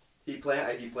 He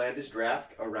planned his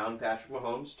draft around Patrick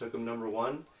Mahomes, took him number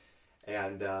 1,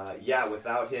 and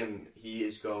without him, he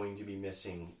is going to be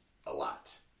missing a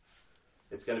lot.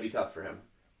 It's going to be tough for him.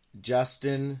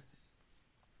 Justin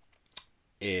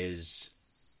is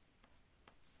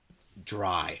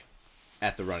dry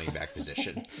at the running back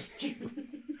position.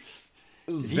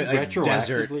 Did he like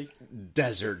retroactively?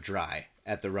 desert dry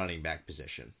at the running back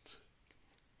position.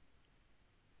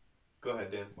 Go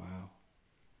ahead, Dan. Wow.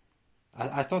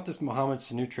 I thought this Mohamed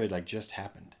Sanu trade just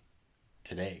happened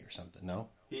today or something. No,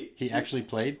 he actually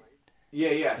played.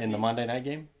 Yeah. In the Monday night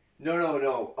game. No.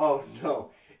 Oh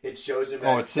no, it shows him.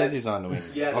 Oh, it says he's on New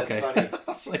England. Yeah, that's funny.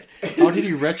 I was like, how did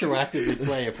he retroactively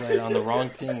play a player on the wrong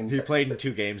team? He played in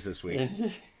 2 games this week.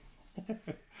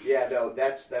 Yeah, no,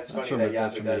 that's funny from that the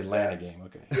Yahoo does Atlanta that. game.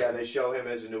 Okay. Yeah, they show him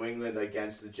as a New England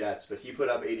against the Jets, but he put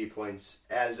up 80 points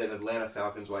as an Atlanta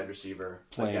Falcons wide receiver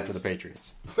Playing for the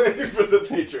Patriots. Playing for the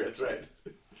Patriots, right?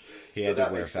 He had to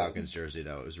wear a Falcons jersey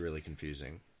though. It was really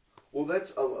confusing. Well,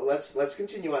 let's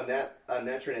continue on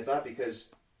that train of thought,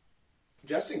 because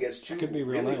Justin gets 2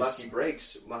 really nice. lucky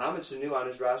breaks. Mohamed Sanu on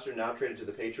his roster now traded to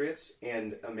the Patriots,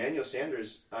 and Emmanuel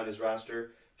Sanders on his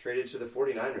roster traded to the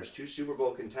 49ers, 2 Super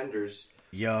Bowl contenders.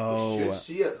 Yo,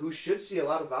 who should see a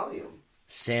lot of volume.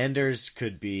 Sanders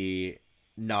could be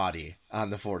naughty on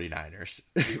the 49ers.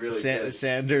 He really could.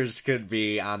 Sanders could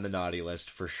be on the naughty list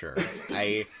for sure.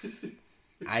 I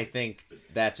think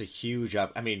that's a huge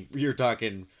up. I mean, you're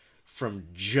talking from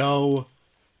Joe,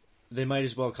 they might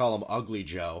as well call him Ugly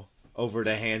Joe, over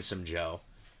to Handsome Joe.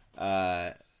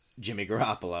 Jimmy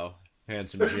Garoppolo,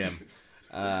 Handsome Jim.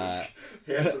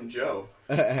 Handsome Joe.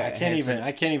 I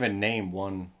can't even name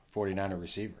one 49er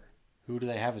receiver. Who do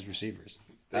they have as receivers?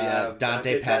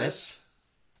 Dante Pettis.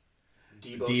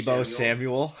 Debo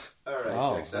Samuel. All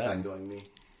right, Jack's not going me.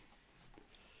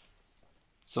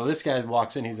 So this guy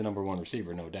walks in, he's the number 1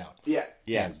 receiver, no doubt. Yeah.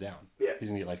 Hands down. Yeah. He's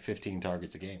going to get 15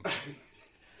 targets a game.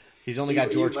 He's only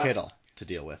got George Kittle to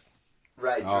deal with.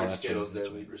 Right, George Kittle's right,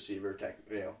 their lead receiver.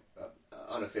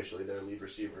 Unofficially, their lead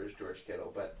receiver is George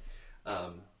Kittle. But,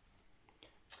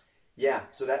 yeah,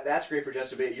 so that's great for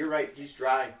Justin. But you're right, he's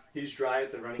dry. He's dry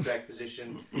at the running back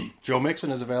position. Joe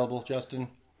Mixon is available, Justin.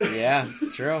 Yeah,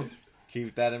 true.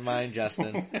 Keep that in mind,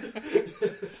 Justin.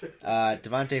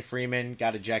 Devontae Freeman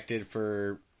got ejected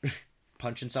for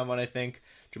punching someone, I think.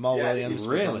 Jamal Williams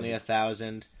with only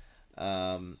 1,000.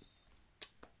 And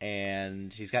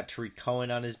he's got Tariq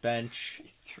Cohen on his bench.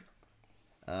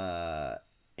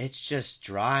 It's just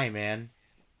dry, man.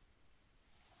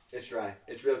 It's dry.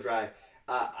 It's real dry.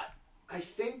 I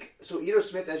think, so Ito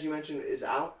Smith, as you mentioned, is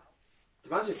out.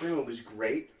 Devontae Freeman was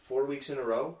great 4 weeks in a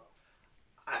row.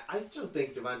 I still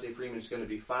think Devontae Freeman's going to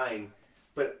be fine.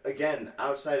 But again,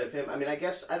 outside of him, I mean, I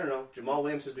guess, I don't know. Jamal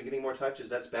Williams has been getting more touches.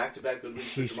 That's back-to-back good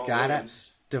weeks for Jamal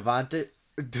Williams.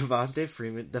 Devontae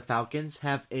Freeman, the Falcons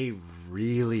have a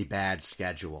really bad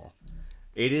schedule.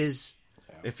 It is,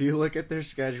 if you look at their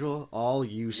schedule, all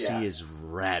you see is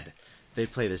red. They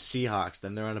play the Seahawks,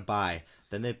 then they're on a bye.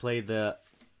 Then they play the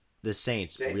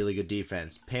Saints, really good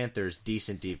defense. Panthers,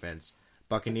 decent defense.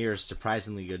 Buccaneers,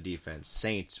 surprisingly good defense.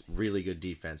 Saints, really good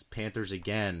defense. Panthers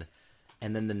again.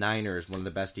 And then the Niners, one of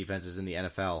the best defenses in the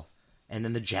NFL. And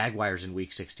then the Jaguars in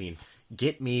Week 16.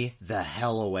 Get me the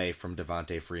hell away from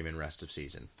Devontae Freeman rest of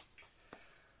season.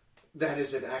 That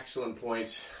is an excellent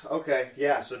point. Okay,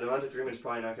 yeah, so Devontae Freeman's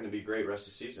probably not going to be great rest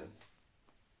of season.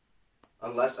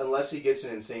 Unless he gets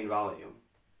an insane volume,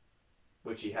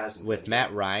 which he hasn't. With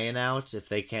Matt Ryan out, if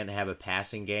they can't have a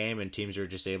passing game and teams are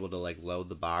just able to load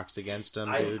the box against him,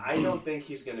 dude. I don't think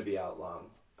he's going to be out long.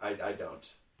 I don't.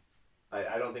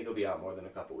 I don't think he'll be out more than a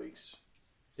couple weeks.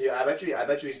 Yeah, I bet you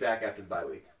he's back after the bye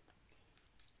week.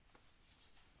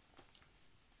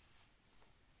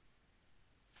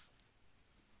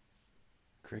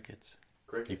 Crickets.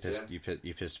 You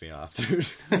pissed me off, dude.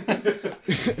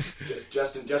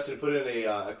 Justin, put in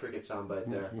a cricket soundbite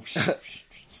there.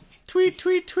 Tweet.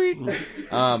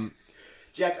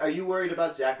 Jack, are you worried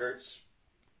about Zach Ertz?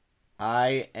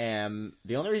 I am.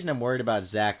 The only reason I'm worried about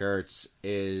Zach Ertz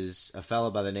is a fellow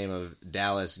by the name of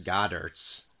Dallas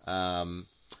Goedertz.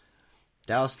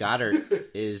 Dallas Goedert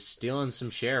is stealing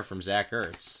some share from Zach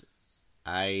Ertz.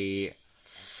 I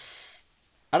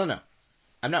don't know.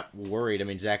 I'm not worried. I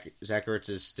mean, Zach Ertz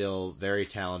is still very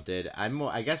talented.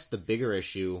 I guess the bigger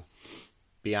issue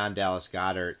beyond Dallas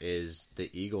Goedert is the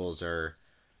Eagles are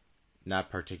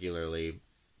not particularly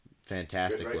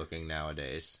fantastic looking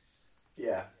nowadays.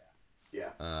 Yeah.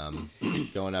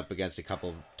 Going up against a couple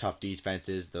of tough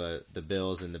defenses, the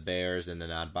Bills and the Bears, and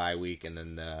then on bye week, and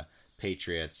then the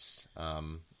Patriots,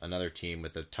 another team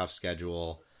with a tough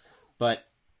schedule. But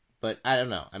I don't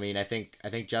know. I mean, I think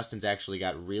Justin's actually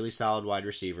got really solid wide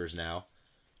receivers now,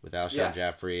 with Alshon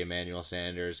Jeffrey, Emmanuel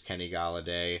Sanders, Kenny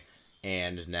Golladay,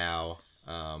 and now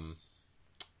Mohamed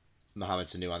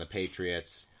Sanu on the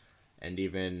Patriots, and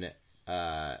even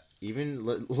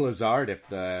Lazard if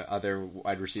the other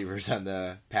wide receivers on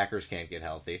the Packers can't get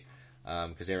healthy.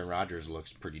 because Aaron Rodgers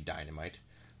looks pretty dynamite.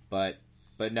 But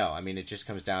no, I mean, it just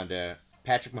comes down to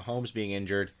Patrick Mahomes being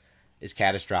injured is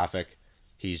catastrophic.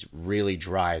 He's really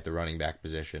dry at the running back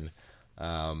position.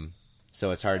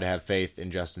 So it's hard to have faith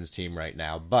in Justin's team right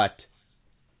now. But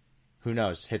who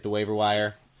knows? Hit the waiver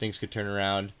wire. Things could turn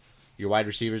around. Your wide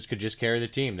receivers could just carry the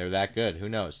team. They're that good. Who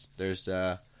knows? There's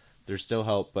still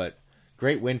hope. But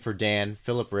great win for Dan.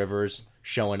 Phillip Rivers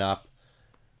showing up.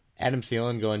 Adam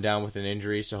Thielen going down with an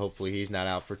injury, so hopefully he's not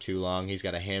out for too long. He's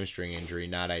got a hamstring injury,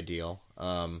 not ideal.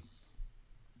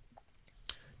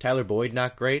 Tyler Boyd,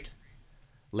 not great.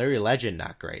 Larry Legend,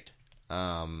 not great.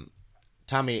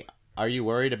 Tommy, are you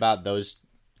worried about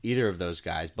either of those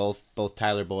guys, both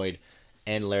Tyler Boyd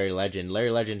and Larry Legend? Larry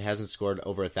Legend hasn't scored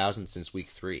over 1,000 since week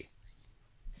 3.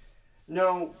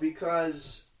 No,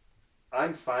 because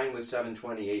I'm fine with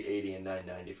 720, 880, and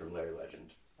 990 from Larry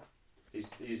Legend.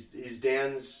 He's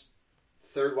Dan's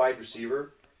third wide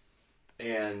receiver,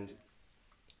 and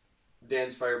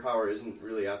Dan's firepower isn't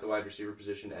really at the wide receiver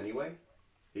position anyway.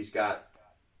 He's got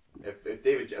if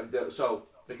David. So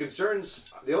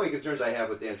the only concerns I have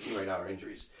with Dan's team right now are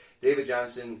injuries. David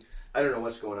Johnson, I don't know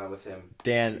what's going on with him.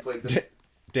 Dan,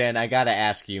 I gotta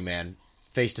ask you, man,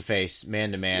 face to face,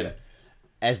 man to man,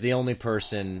 as the only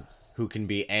person who can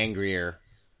be angrier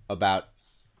about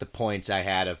the points I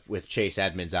had with Chase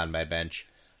Edmonds on my bench.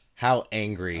 How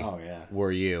angry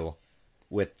were you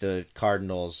with the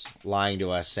Cardinals lying to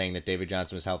us, saying that David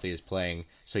Johnson was healthy as playing,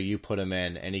 so you put him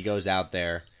in, and he goes out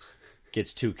there,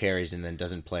 gets 2 carries, and then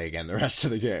doesn't play again the rest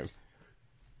of the game?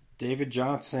 David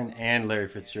Johnson and Larry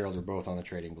Fitzgerald are both on the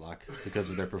trading block because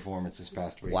of their performance this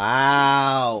past week.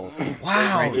 Wow.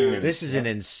 This is an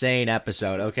insane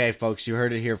episode. Okay, folks, you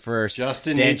heard it here first.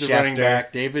 Justin needs a running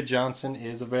back. David Johnson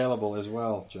is available as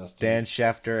well, Justin. Dan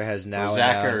Schefter has now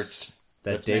Zach announced Ertz.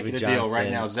 that Let's David make it a Johnson... deal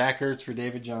right now. Zach Ertz for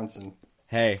David Johnson.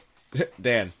 Hey,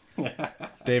 Dan.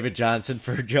 David Johnson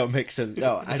for Joe Mixon.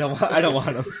 No, I don't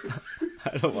want him.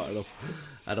 I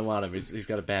don't want him. He's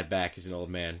got a bad back. He's an old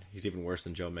man. He's even worse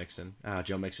than Joe Mixon.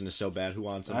 Joe Mixon is so bad. Who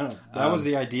wants him? I don't know. That was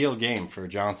the ideal game for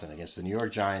Johnson against the New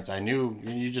York Giants. I knew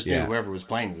you just knew whoever was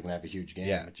playing was going to have a huge game.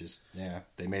 Yeah.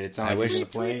 They made it sound like he was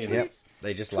going to play. Yep.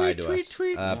 They just lied to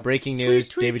us. Breaking news: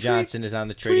 David Johnson is on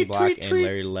the trading block, and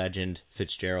Larry Legend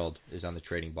Fitzgerald is on the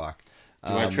trading block.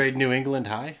 Do I trade New England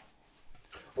high?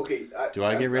 Okay. Do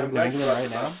I get rid of New England right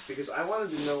now? Because I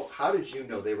wanted to know, how did you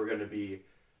know they were going to be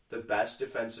the best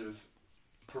defensive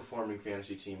performing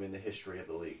fantasy team in the history of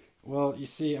the league? Well, you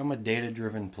see, I'm a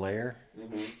data-driven player,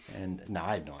 and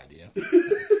I had no idea.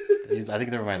 I think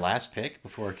they were my last pick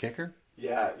before a kicker.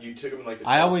 Yeah, you took them like the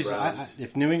 12th round.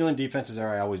 If New England defenses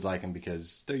are, I always like them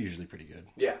because they're usually pretty good.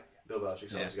 Yeah, Bill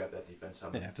Belichick's always got that defense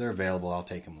humming. Yeah, if they're available, I'll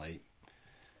take them late.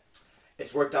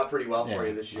 It's worked out pretty well for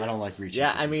you this year. I don't like reaching.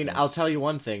 Yeah, I mean, I'll tell you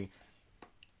one thing.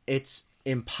 It's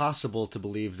impossible to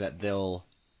believe that they'll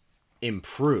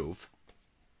improve.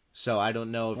 So I don't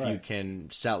know if you can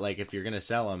sell. Like, if you're going to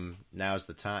sell them, now's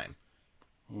the time.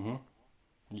 Mm-hmm.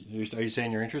 Are you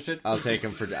saying you're interested? I'll take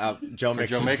him for Joe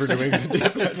Mixon for doing the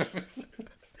defense.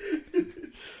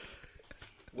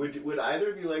 Would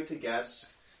either of you like to guess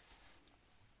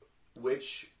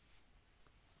which?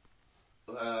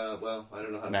 Well, I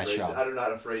don't know how to phrase it. I don't know how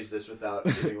to phrase this without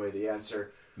giving away the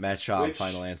answer. Matt Shaw,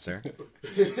 final answer.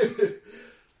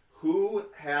 Who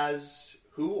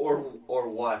or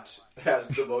what has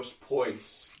the most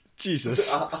points?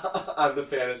 Jesus. On the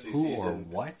fantasy season. Who or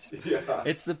what? Yeah.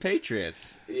 It's the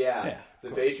Patriots. Yeah. The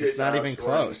Patriots it's not even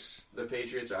close. The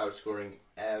Patriots are outscoring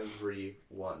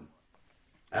everyone.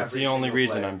 That's the only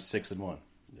reason I'm 6-1.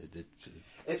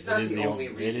 It's not the only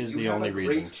reason. It is the only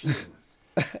reason.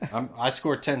 I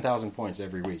score 10,000 points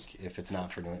every week if it's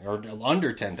not for or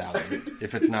under 10,000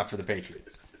 if it's not for the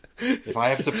Patriots. If I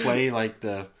have to play like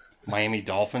the Miami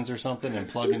Dolphins or something and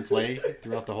plug and play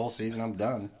throughout the whole season, I'm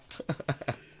done.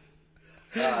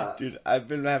 Dude, I've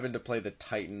been having to play the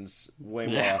Titans way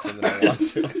more often than I want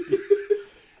to.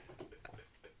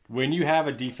 When you have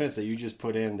a defense that you just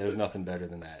put in, there's nothing better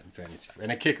than that in fantasy.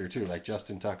 And a kicker, too, like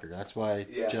Justin Tucker. That's why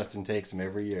Justin takes him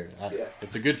every year.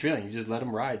 It's a good feeling. You just let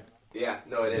him ride. Yeah,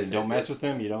 no, it is. Don't mess with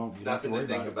him. You don't nothing have to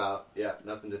think about. Yeah,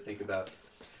 nothing to think about.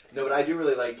 No, but I do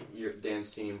really like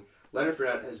Dan's team. Leonard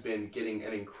Fournette has been getting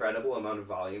an incredible amount of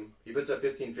volume. He puts up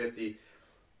 1550.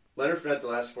 Leonard Fournette the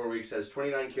last 4 weeks has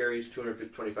 29 carries,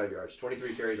 225 yards,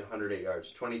 23 carries, 108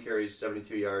 yards, 20 carries,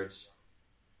 72 yards,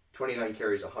 29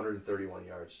 carries, 131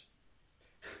 yards.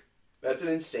 That's an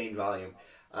insane volume.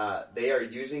 They are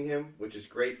using him, which is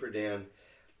great for Dan.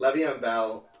 Le'Veon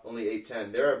Bell, only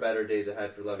 810. There are better days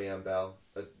ahead for Le'Veon Bell.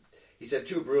 But He's had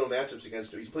 2 brutal matchups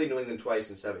against him. He's played New England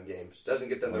twice in 7 games. Doesn't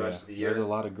get them the rest of the year. There's a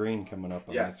lot of green coming up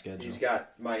on that schedule. He's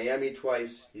got Miami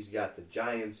twice. He's got the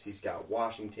Giants. He's got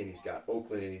Washington. He's got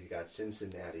Oakland, and he's got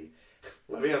Cincinnati.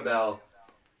 Le'Veon Bell.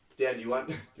 Dan, do you want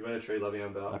to trade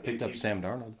Le'Veon Bell? I picked up Sam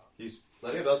Darnold.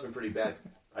 Le'Veon Bell's been pretty bad.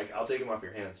 I'll take him off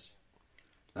your hands.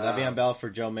 Le'Veon Bell for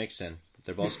Joe Mixon.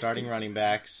 They're both starting running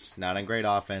backs, not on great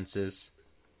offenses.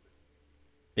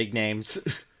 Big names.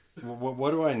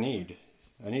 What do I need?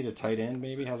 I need a tight end,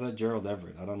 maybe? How's that Gerald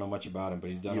Everett? I don't know much about him, but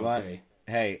he's done okay.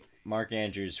 Hey, Mark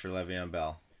Andrews for Le'Veon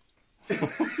Bell.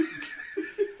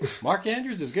 Mark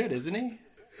Andrews is good, isn't he?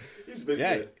 He's been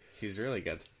good. He's really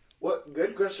good. What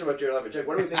good question about Gerald Everett. Jack,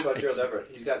 what do we think about Gerald Everett?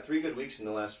 He's got 3 good weeks in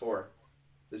the last 4.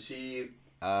 Does he...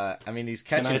 he's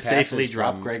catching Can I passes safely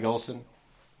drop from... Greg Olsen?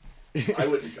 I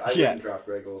wouldn't drop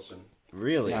Greg Olsen.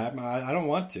 Really? Yeah, I don't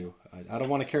want to. I don't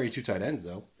want to carry 2 tight ends,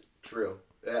 though. True.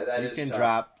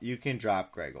 You can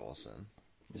drop Greg Olsen.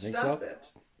 You think Stop so? it.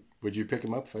 Would you pick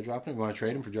him up if I dropped him? You want to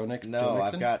trade him for Joe Mixon? No,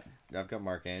 I've got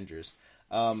Mark Andrews.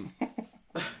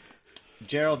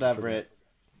 Gerald Everett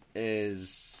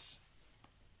is...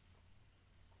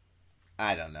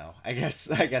 I don't know. I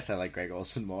guess I like Greg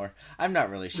Olsen more. I'm not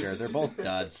really sure. They're both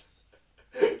duds.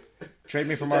 Trade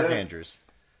me for Mark Andrews.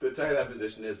 The tight end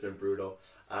position has been brutal.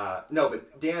 No,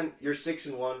 but Dan, you're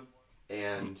 6-1,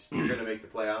 and you're going to make the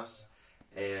playoffs.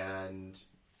 And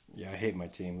yeah, I hate my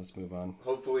team. Let's move on.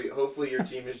 hopefully your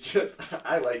team is just.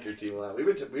 I like your team a lot. We've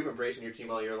been praising your team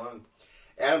all year long.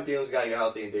 Adam Thielen's got to get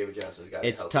healthy, and David Johnson's got to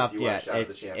get healthy. It's tough. If you want a shot at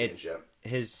the championship.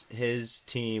 His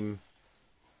team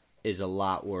is a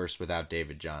lot worse without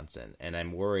David Johnson, and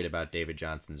I'm worried about David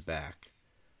Johnson's back.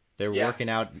 They're working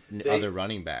out other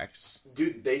running backs.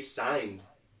 Dude, they signed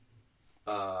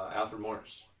Alfred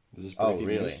Morris. Is this breaking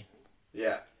really? news?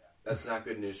 Yeah, that's not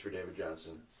good news for David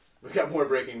Johnson. We got more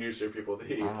breaking news here, people.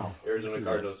 The Arizona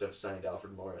Cardinals have signed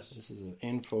Alfred Morris. This is an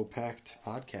info-packed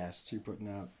podcast you're putting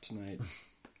out tonight.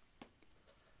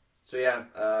 So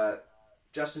yeah,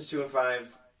 Justin's 2-5.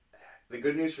 The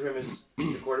good news for him is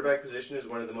the quarterback position is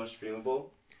one of the most streamable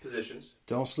positions.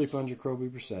 Don't sleep on Jacoby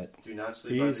Brissett. Do not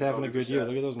sleep on He's having a good year. Brissett.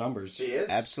 Look at those numbers. He is.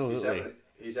 Absolutely.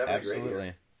 He's having a great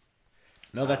year.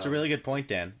 No, that's a really good point,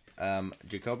 Dan.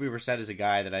 Jacoby Brissett is a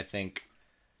guy that I think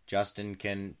Justin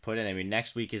can put in. I mean,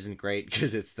 next week isn't great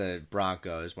because it's the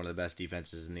Broncos, one of the best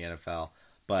defenses in the NFL.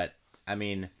 But, I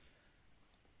mean,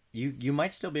 you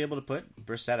might still be able to put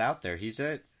Brissett out there.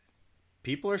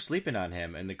 People are sleeping on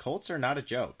him, and the Colts are not a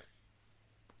joke.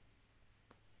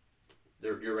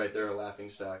 You're right. They're a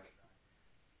laughing stock.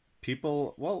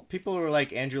 People were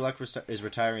like, Andrew Luck is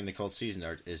retiring. The Colts season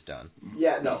is done.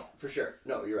 Yeah, no, for sure.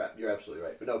 No, you're absolutely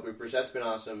right. But no, Brissett's been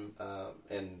awesome,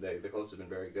 and the Colts have been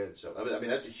very good. So I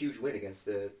mean, that's a huge win against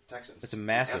the Texans. It's a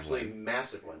massive absolutely win.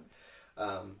 Massive win.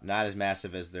 Not as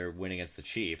massive as their win against the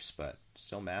Chiefs, but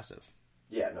still massive.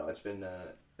 Yeah, no, it's been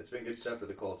good stuff for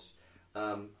the Colts.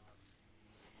 All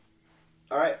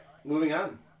right, moving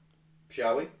on.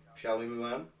 Shall we? Shall we move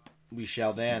on? We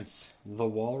shall dance. The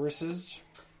Walruses.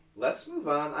 Let's move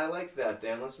on. I like that,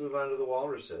 Dan. Let's move on to the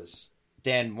Walruses.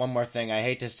 Dan, one more thing. I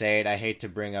hate to say it. I hate to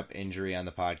bring up injury on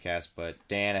the podcast, but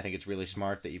Dan, I think it's really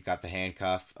smart that you've got the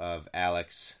handcuff of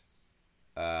Alex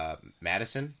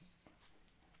Madison.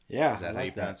 Yeah, Is that how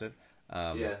you pronounce it?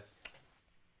 Yeah.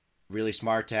 Really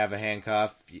smart to have a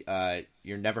handcuff.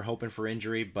 You're never hoping for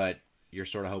injury, but you're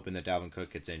sort of hoping that Dalvin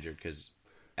Cook gets injured because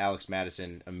Alex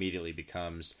Madison immediately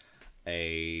becomes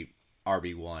a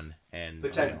RB1 and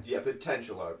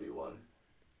potential RB1.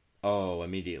 Oh,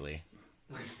 immediately.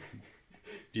 Do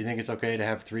you think it's okay to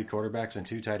have 3 quarterbacks and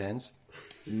 2 tight ends?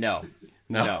 No.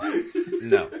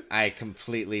 I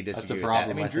completely disagree. That's a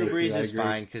problem. With that. I mean, Drew Brees is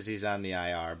fine because he's on the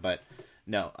IR, but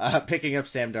no. Picking up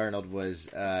Sam Darnold was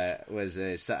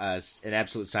an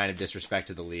absolute sign of disrespect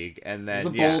to the league. And then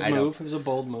it was a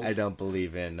bold move. I don't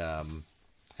believe in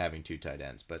having 2 tight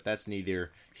ends, but that's neither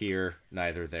here,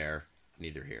 neither there,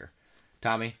 neither here.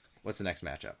 Tommy, what's the next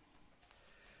matchup?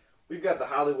 We've got the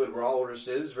Hollywood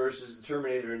Walruses versus the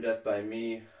Terminator in Death by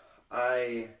Me.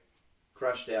 I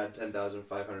crushed Dad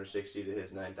 10,560 to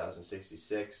his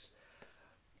 9,066.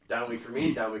 Down week for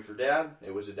me, down week for Dad.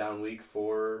 It was a down week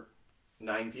for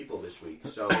 9 people this week.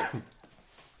 So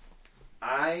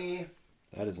That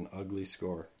is an ugly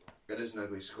score. That is an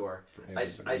ugly score. I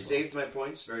saved my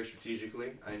points very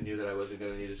strategically. I knew that I wasn't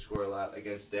going to need to score a lot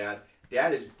against Dad.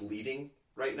 Dad is bleeding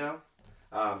right now.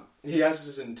 He has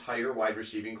his entire wide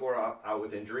receiving core out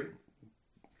with injury.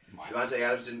 Devontae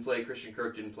Adams didn't play, Christian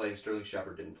Kirk didn't play, and Sterling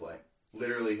Shepard didn't play.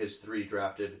 Literally his 3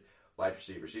 drafted wide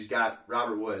receivers. He's got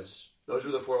Robert Woods. Those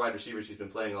are the 4 wide receivers he's been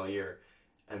playing all year,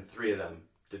 and 3 of them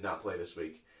did not play this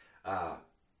week.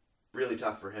 really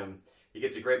tough for him. He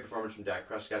gets a great performance from Dak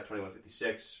Prescott,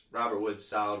 21-56. Robert Woods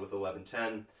solid with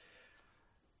 11-10.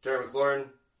 Terry McLaurin,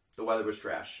 the weather was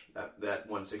trash. That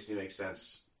 160 makes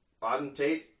sense. Auden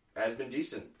Tate has been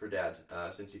decent for Dad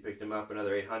since he picked him up,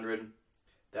 another 800.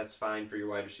 That's fine for your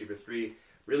wide receiver 3.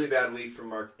 Really bad week for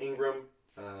Mark Ingram.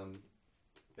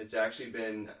 It's actually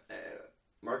been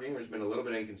Mark Ingram's been a little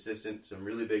bit inconsistent. Some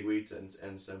really big weeks and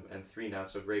 3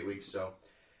 not so great weeks. So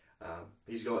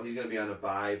he's going to be on a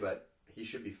bye, but he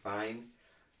should be fine.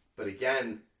 But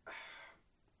again,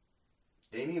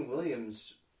 Damian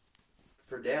Williams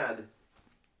for Dad.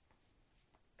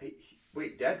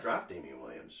 Wait, Dad dropped Damian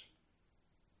Williams.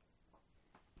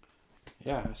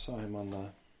 Yeah, I saw him on the...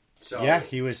 So yeah,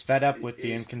 he was fed up with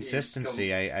the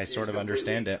inconsistency. I sort of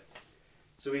understand it.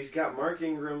 So he's got Mark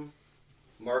Ingram,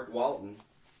 Mark Walton.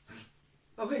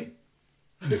 Oh, hey.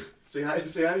 say hi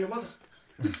to your mother.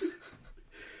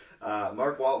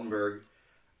 Mark Waltenberg,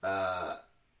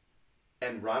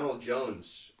 and Ronald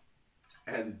Jones,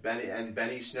 and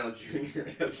Benny Snell Jr.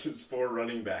 as his 4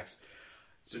 running backs.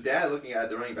 So Dad, looking at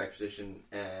the running back position,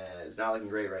 is not looking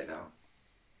great right now.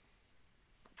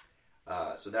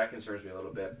 So that concerns me a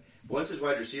little bit. But once his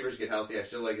wide receivers get healthy, I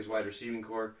still like his wide receiving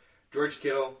core. George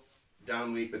Kittle,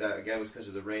 down week, but that again was because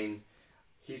of the rain.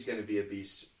 He's going to be a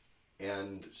beast.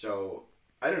 And so,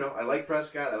 I don't know. I like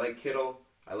Prescott. I like Kittle.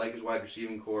 I like his wide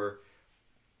receiving core.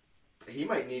 He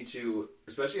might need to,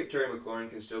 especially if Terry McLaurin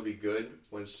can still be good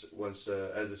once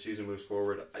as the season moves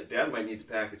forward. Dad might need to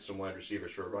package some wide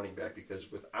receivers for a running back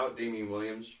because without Damian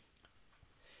Williams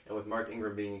and with Mark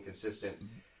Ingram being inconsistent,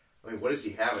 I mean, what does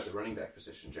he have at the running back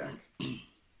position, Jack?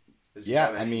 Yeah,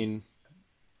 I mean,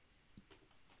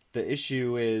 the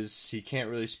issue is he can't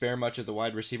really spare much at the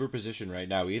wide receiver position right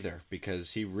now either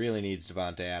because he really needs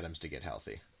Devontae Adams to get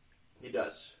healthy. He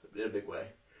does, in a big way.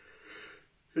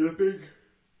 In a big...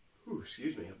 Ooh,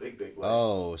 excuse me, a big way.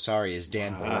 Oh, sorry, is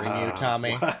Dan boring you,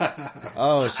 Tommy?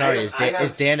 Oh, sorry,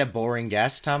 is Dan a boring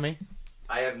guest, Tommy?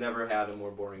 I have never had a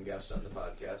more boring guest on the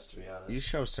podcast, to be honest. You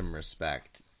show some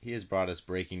respect. He has brought us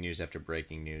breaking news after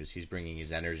breaking news. He's bringing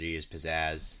his energy, his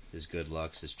pizzazz, his good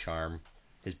looks, his charm,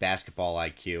 his basketball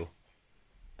IQ.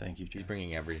 Thank you, Jim. He's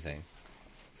bringing everything.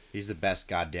 He's the best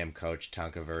goddamn coach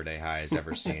Tonka Verde High has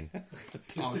ever seen.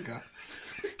 Tonka.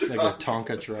 Like a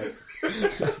Tonka truck.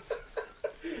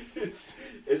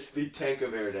 It's the Tank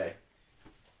of Air Day.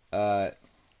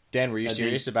 Dan, were you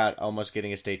serious about almost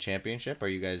getting a state championship? Are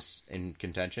you guys in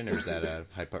contention, or is that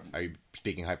are you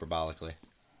speaking hyperbolically?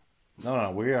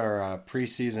 No, we are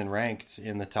preseason ranked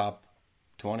in the top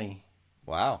 20.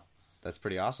 Wow, that's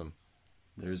pretty awesome.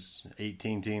 There's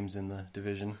 18 teams in the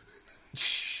division.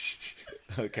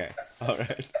 Okay, all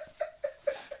right.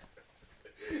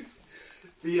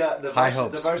 The high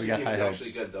hopes. The varsity We got team high is hopes.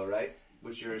 actually good, though, right?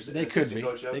 Which you're They could be.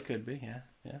 They could be.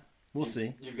 Yeah. We'll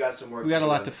see. You've got some work. We got a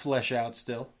lot done. to flesh out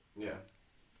still. Yeah.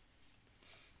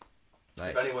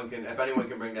 Nice. If anyone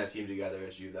can bring that team together,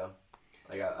 it's you, though.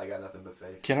 I got nothing but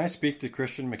faith. Can I speak to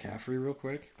Christian McCaffrey real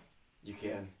quick? You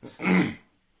can.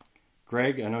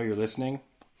 Greg, I know you're listening.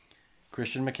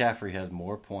 Christian McCaffrey has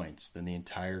more points than the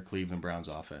entire Cleveland Browns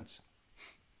offense.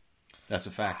 That's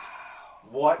a fact.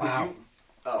 What? Wow. Did you...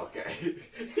 Oh, okay.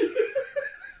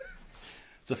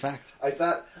 It's a fact. I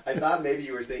thought maybe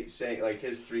you were saying like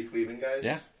his 3 Cleveland guys.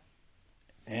 Yeah.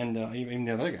 And even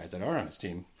the other guys that are on his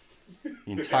team.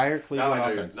 The entire Cleveland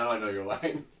offense. Now I know you're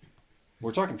lying.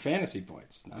 We're talking fantasy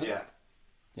points. Yeah.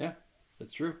 Yeah,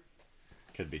 that's true.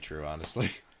 Could be true,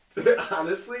 honestly.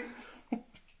 Honestly,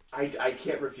 I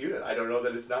can't refute it. I don't know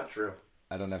that it's not true.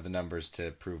 I don't have the numbers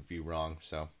to prove you wrong,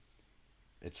 so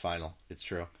it's final. It's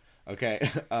true. Okay.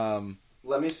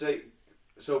 Let me say,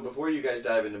 so before you guys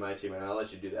dive into my team, and I'll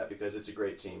let you do that because it's a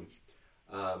great team.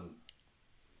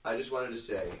 I just wanted to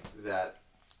say that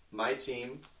my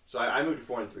team. So I moved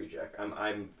to 4-3, Jack.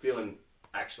 I'm feeling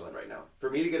excellent right now. For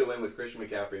me to get a win with Christian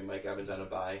McCaffrey and Mike Evans on a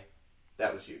bye,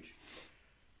 that was huge.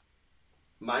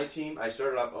 My team, I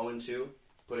started off 0-2,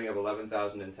 putting up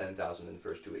 11,000 and 10,000 in the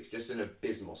first 2 weeks. Just an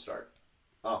abysmal start.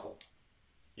 Awful.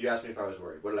 You asked me if I was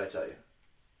worried. What did I tell you?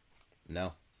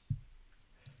 No.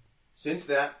 Since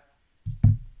that,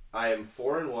 I am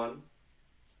 4-1,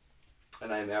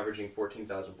 and I am averaging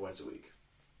 14,000 points a week.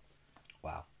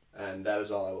 Wow. And that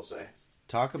is all I will say.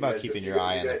 Talk about keeping your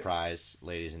eye on the prize,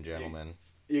 ladies and gentlemen.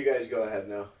 You guys go ahead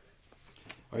now.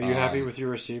 Are you happy with your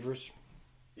receivers?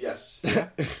 Yes.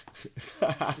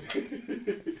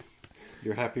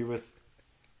 You're happy with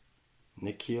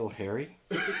N'Keal Harry?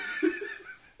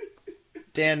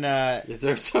 Dan, Is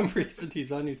there some reason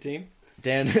he's on your team?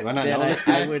 Dan, I not know this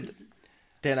guy? I would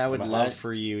Am I love right?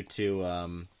 for you to Do a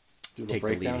little take the lead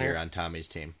breakdown here on Tommy's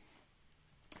team.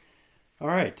 All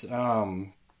right.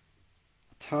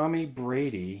 Tommy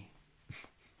Brady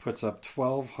puts up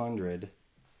 1,200.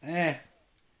 I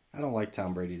don't like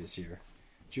Tom Brady this year.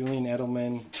 Julian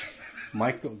Edelman,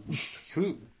 Michael,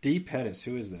 D. Pettis,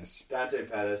 who is this? Dante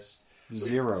Pettis.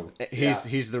 0.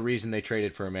 He's the reason they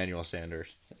traded for Emmanuel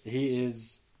Sanders.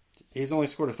 He's only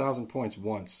scored 1,000 points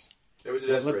once. It was a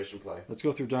desperation play. Let's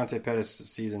go through Dante Pettis'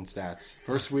 season stats.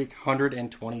 First week,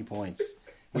 120 points.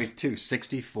 Week 2,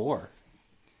 64.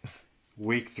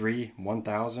 Week 3,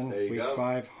 1,000. Week 5,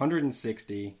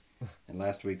 160. And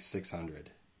last week, 600.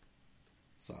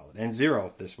 Solid. And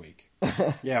 0 this week.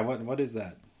 Yeah, what is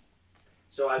that?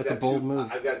 So That's a bold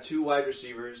move. I've got 2 wide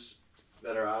receivers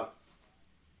that are out.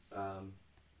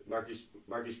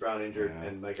 Marquise Brown injured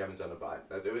and Mike Evans on the bye.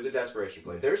 It was a desperation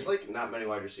play. There's not many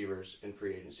wide receivers in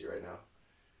free agency right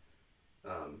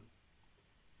now.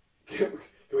 Can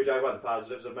we talk about the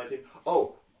positives of my team?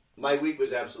 Oh, my week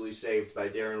was absolutely saved by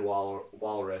Darren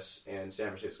Walrus and San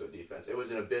Francisco defense. It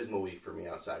was an abysmal week for me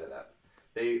outside of that.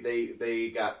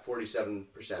 They got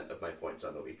 47% of my points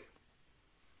on the week.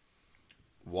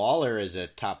 Waller is a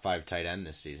top 5 tight end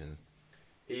this season.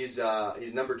 He's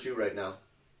number 2 right now.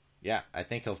 Yeah, I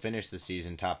think he'll finish the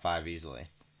season top 5 easily.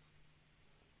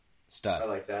 Stud. I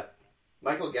like that.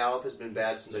 Michael Gallup has been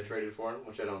bad since I traded for him,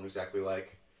 which I don't exactly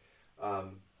like.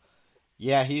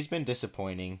 Yeah, he's been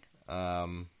disappointing.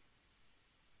 I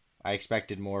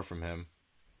expected more from him.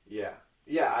 Yeah.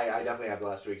 Yeah, I definitely have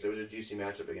last week. So it was a juicy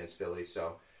matchup against Philly.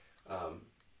 So,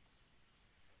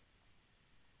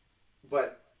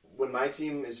 but when my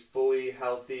team is fully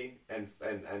healthy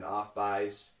and off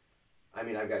buys, I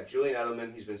mean, I've got Julian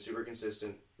Edelman. He's been super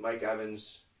consistent. Mike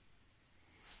Evans.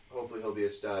 Hopefully he'll be a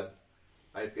stud.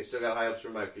 I've still got high hopes for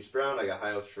Marquise Brown. I got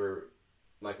high hopes for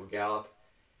Michael Gallup.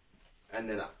 And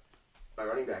then my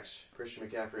running backs, Christian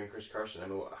McCaffrey and Chris Carson. I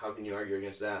mean, how can you argue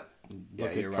against that?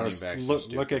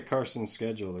 Look at Carson's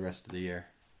schedule the rest of the year.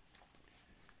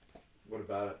 What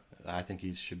about it? I think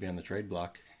he should be on the trade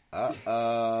block.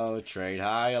 Uh-oh, trade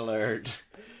high alert.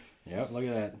 Yep, look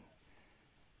at that.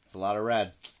 It's a lot of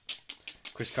red.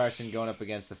 Chris Carson going up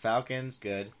against the Falcons,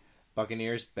 good.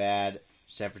 Buccaneers, bad.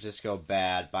 San Francisco,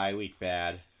 bad. Bye week,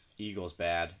 bad. Eagles,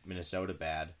 bad. Minnesota,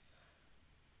 bad.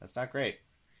 That's not great.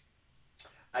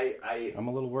 I'm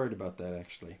a little worried about that,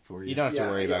 actually, for you. You don't have to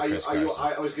worry about Chris Carson.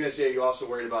 I was going to say, are you also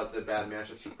worried about the bad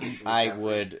matchups? I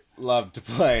would love to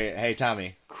play. Hey,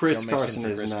 Tommy. Chris Carson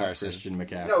is not Christian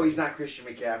McCaffrey. No, he's not Christian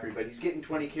McCaffrey, but he's getting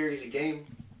 20 carries a game.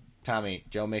 Tommy,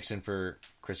 Joe Mixon for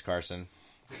Chris Carson.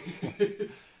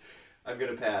 I'm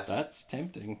going to pass. That's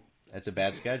tempting. That's a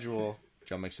bad schedule.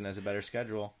 Joe Mixon has a better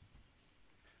schedule.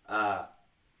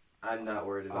 I'm not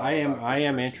worried about I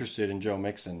am interested in Joe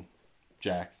Mixon,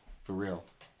 Jack, for real.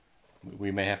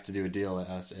 We may have to do a deal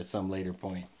at some later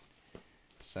point.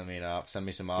 Send me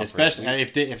some offers. Especially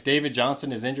if David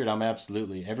Johnson is injured,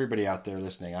 everybody out there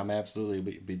listening, I'm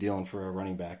absolutely be dealing for a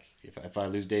running back. If I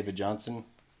lose David Johnson,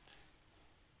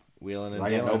 wheeling and I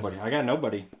dealing. got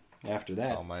nobody after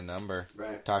that. Call my number.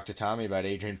 Right. Talk to Tommy about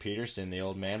Adrian Peterson. The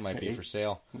old man might be for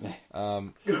sale.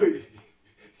 You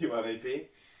want AP?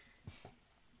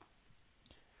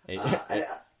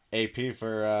 AP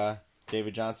for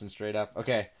David Johnson straight up.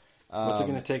 Okay. What's it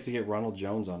going to take to get Ronald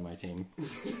Jones on my team?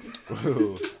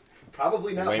 Ooh.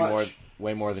 Probably not much.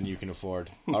 Way more than you can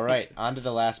afford. All right, on to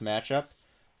the last matchup.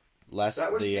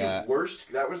 That was the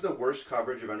worst. That was the worst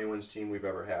coverage of anyone's team we've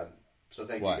ever had. So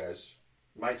thank you guys.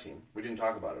 My team. We didn't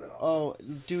talk about it at all. Oh,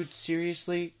 dude,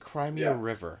 seriously? Cry me a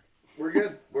river. We're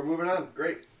good. We're moving on.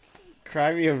 Great.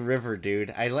 Cry me a river,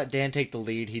 dude. I let Dan take the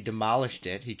lead. He demolished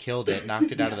it. He killed it.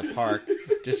 Knocked it out of the park.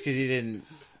 Just because he didn't,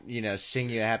 sing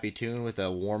you a happy tune with a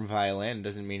warm violin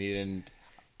doesn't mean he didn't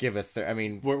give a...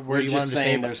 We're just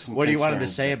saying there's some What do you want him to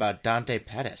say about Dante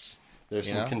Pettis?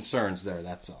 There's some concerns there.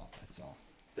 That's all.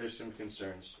 There's some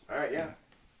concerns. All right, yeah.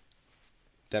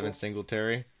 Devin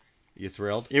Singletary, you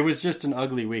thrilled? It was just an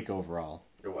ugly week overall.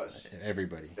 It was.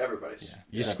 Everybody's. Yeah.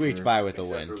 You squeaked by with a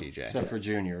win, TJ. Except for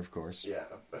Junior, of course. Yeah,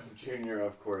 Junior,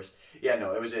 of course. Yeah,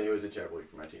 no, it was a terrible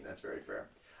week for my team. That's very fair.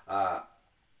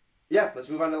 Yeah, let's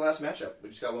move on to the last matchup. We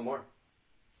just got one more.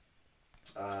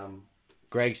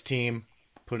 Greg's team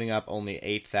putting up only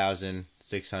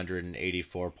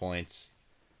 8,684 points.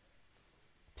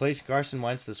 Plays Carson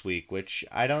Wentz this week, which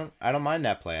I don't mind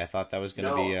that play. I thought that was going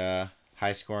to be a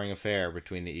high-scoring affair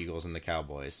between the Eagles and the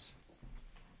Cowboys.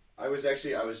 I was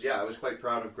quite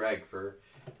proud of Greg for.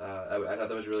 I thought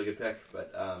that was a really good pick,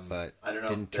 but I don't know.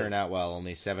 Didn't turn out well.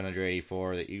 Only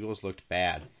 784. The Eagles looked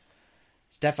bad.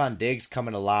 Stephon Diggs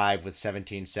coming alive with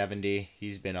 1770.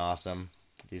 He's been awesome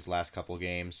these last couple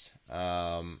games.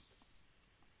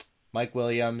 Mike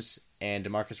Williams and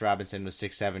Demarcus Robinson was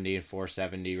 670 and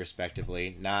 470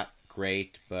 respectively. Not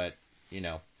great, but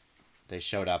they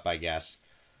showed up, I guess.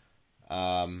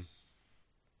 Running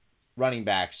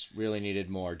backs really needed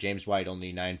more. James White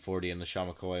only 940 and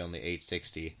LaShawn McCoy only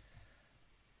 860.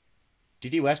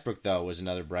 D.D. Westbrook, though, was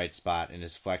another bright spot in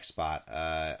his flex spot.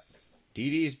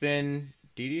 D.D.'s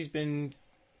been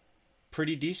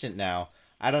pretty decent now.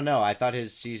 I don't know. I thought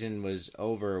his season was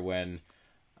over when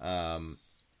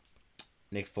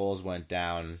Nick Foles went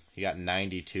down. He got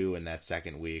 92 in that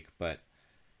second week, but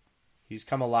he's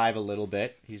come alive a little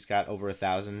bit. He's got over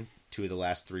 1,000 2 of the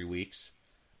last 3 weeks.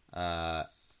 I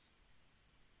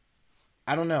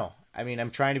don't know. I mean,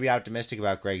 I'm trying to be optimistic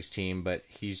about Greg's team, but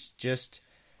he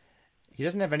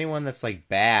doesn't have anyone that's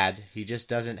bad. He just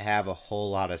doesn't have a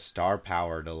whole lot of star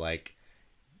power to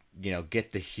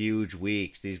get the huge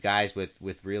weeks. These guys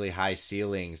with really high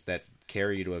ceilings that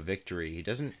carry you to a victory. He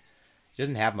doesn't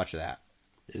have much of that.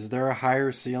 Is there a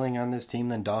higher ceiling on this team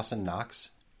than Dawson Knox?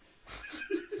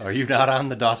 Are you not on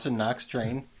the Dawson Knox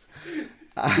train?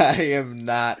 I am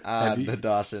not on the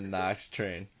Dawson Knox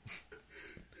train.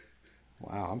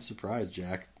 Wow, I'm surprised,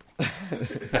 Jack.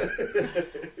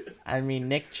 I mean,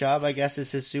 Nick Chubb, I guess,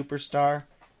 is his superstar.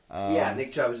 Yeah,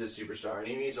 Nick Chubb is his superstar, and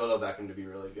he needs Odell Beckham to be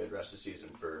really good rest of the season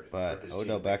for his Odell team to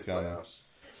make the Beckham, playoffs.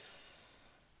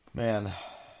 Man,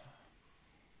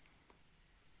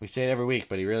 we say it every week,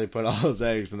 but he really put all those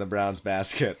eggs in the Browns'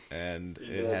 basket, and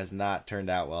it has not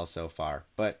turned out well so far.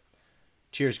 But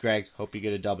cheers, Greg. Hope you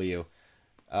get a W.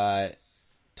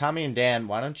 Tommy and Dan,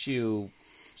 why don't you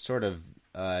sort of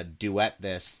duet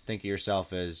this? Think of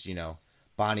yourself as,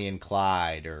 Bonnie and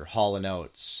Clyde or Hall &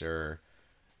 Oates or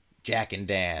Jack and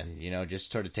Dan.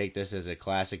 Just sort of take this as a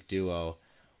classic duo.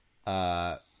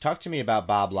 Talk to me about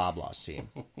Bob Loblaw's team.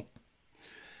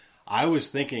 I was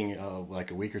thinking a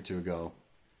week or two ago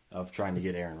of trying to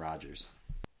get Aaron Rodgers.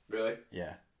 Really?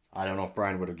 Yeah. I don't know if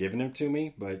Brian would have given him to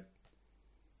me, but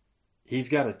he's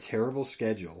got a terrible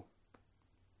schedule.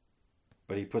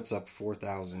 But he puts up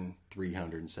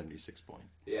 4,376 points.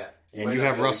 Yeah. And you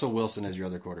have Russell Wilson as your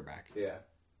other quarterback. Yeah.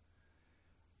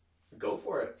 Go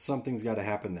for it. Something's got to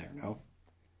happen there, no?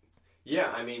 Yeah,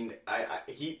 I mean,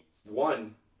 he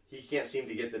can't seem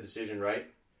to get the decision right.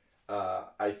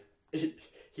 He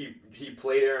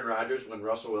played Aaron Rodgers when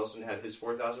Russell Wilson had his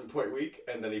 4,000-point week,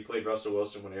 and then he played Russell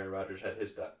Wilson when Aaron Rodgers had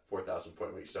his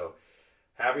 4,000-point week. So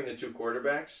having the two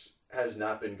quarterbacks has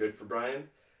not been good for Brian.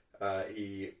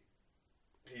 I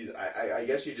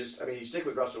guess you stick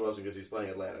with Russell Wilson because he's playing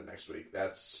Atlanta next week.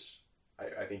 I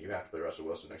think you have to play Russell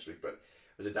Wilson next week. But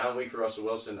it was a down week for Russell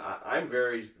Wilson. I'm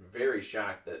very, very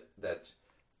shocked that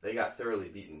they got thoroughly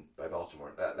beaten by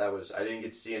Baltimore. That was, I didn't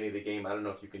get to see any of the game. I don't know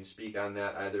if you can speak on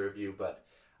that, either of you, but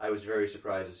I was very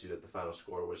surprised to see that the final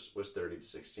score was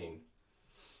 30-16.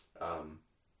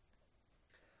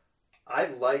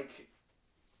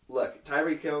 Look,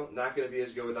 Tyreek Hill, not going to be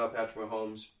as good without Patrick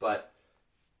Mahomes, but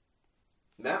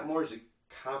Matt Moore's a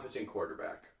competent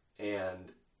quarterback,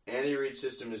 and Andy Reid's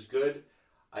system is good.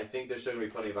 I think there's still going to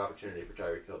be plenty of opportunity for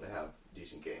Tyreek Hill to have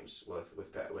decent games with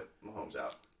Mahomes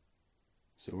out.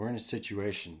 So we're in a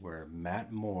situation where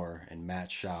Matt Moore and Matt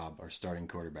Schaub are starting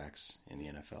quarterbacks in the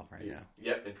NFL right now.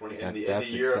 Yep, in the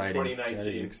that's year exciting. of 2019. That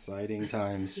is exciting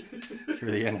times for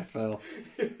the NFL.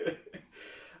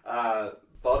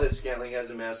 Valdez-Scantling has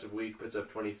a massive week, puts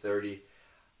up 20-30.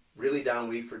 Really down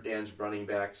week for Dan's running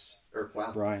backs,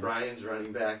 Brian's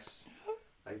running backs.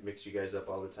 I mix you guys up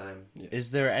all the time. Yeah.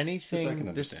 Is there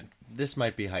anything, this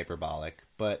might be hyperbolic,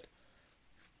 but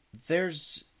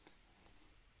there's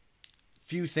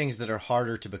few things that are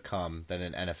harder to become than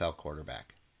an NFL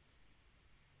quarterback.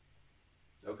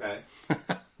 Okay.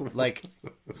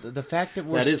 The fact that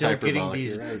we're still getting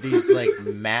these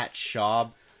Matt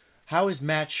Schaub. How is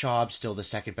Matt Schaub still the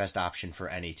second best option for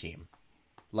any team?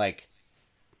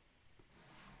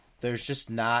 There's just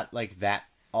not that.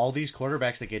 All these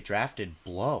quarterbacks that get drafted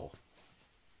blow.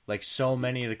 So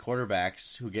many of the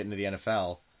quarterbacks who get into the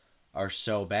NFL are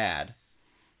so bad.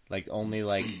 Only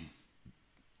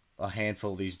a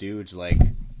handful of these dudes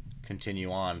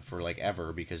continue on for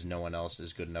ever because no one else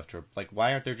is good enough to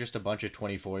why aren't there just a bunch of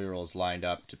 24-year-olds lined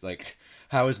up to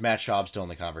how is Matt Schaub still in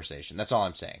the conversation? That's all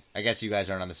I'm saying. I guess you guys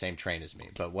aren't on the same train as me,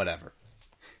 but whatever.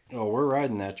 Oh, we're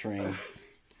riding that train.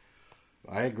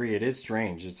 I agree. It is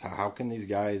strange. It's how can these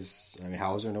guys? I mean,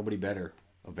 how is there nobody better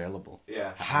available?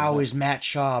 Yeah. How is Matt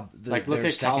Schaub look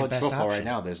at college football option right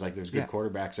now? There's good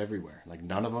quarterbacks everywhere.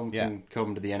 None of them can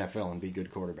come to the NFL and be good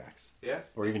quarterbacks. Yeah.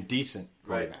 Or even decent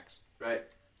quarterbacks. Right.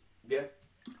 Yeah.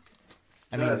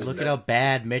 I mean, look at how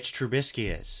bad Mitch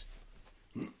Trubisky is.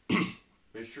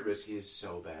 Mitch Trubisky is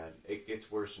so bad. It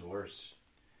gets worse and worse.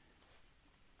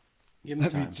 Give him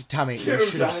time. Tommy, Give you him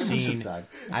should have time. Give him seen. time.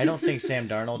 I don't think Sam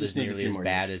Darnold is Just needs a nearly few as more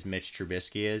bad as Mitch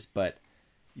Trubisky is, but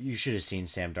you should have seen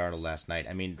Sam Darnold last night.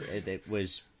 I mean, it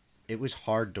was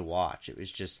hard to watch. It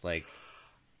was just like,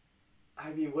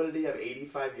 I mean, what did he have?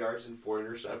 85 yards and 4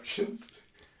 interceptions.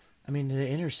 I mean, the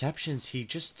interceptions, he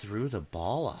just threw the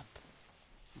ball up.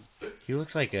 He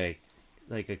looked like a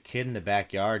kid in the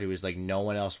backyard who was like, no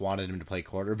one else wanted him to play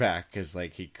quarterback because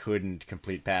like he couldn't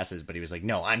complete passes, but he was like,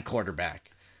 no, I'm quarterback,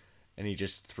 and he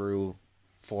just threw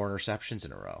 4 interceptions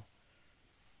in a row.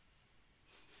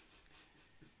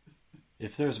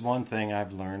 If there's one thing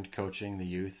I've learned coaching the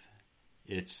youth,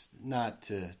 it's not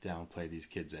to downplay these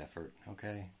kids' effort,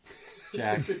 okay?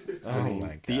 Jack, I mean, my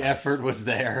God. the effort was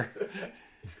there.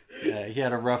 He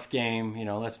had a rough game. You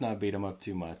know, let's not beat him up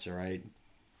too much, all right?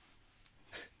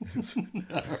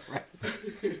 All right.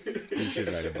 You should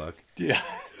write a book. Yeah.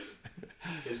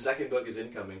 His second book is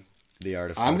incoming. The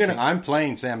Art of I'm Coaching. I'm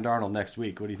playing Sam Darnold next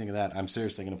week. What do you think of that? I'm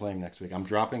seriously going to play him next week. I'm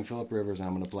dropping Phillip Rivers and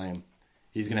I'm going to play him.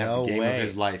 He's going to have No the game way. of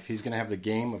his life. He's going to have the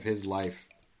game of his life.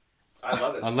 I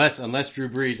love it. Unless Drew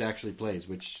Brees actually plays,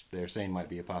 which they're saying might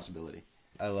be a possibility.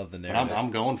 I love the But narrative. I'm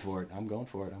going for it. I'm going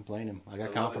for it. I'm playing him. I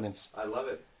got confidence. I love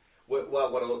it.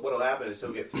 What'll happen is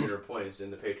he'll get 300 points,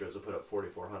 and the Patriots will put up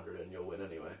 4,400, and you'll win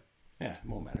anyway. Yeah, it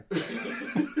won't matter.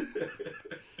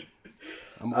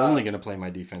 I'm only going to play my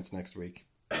defense next week,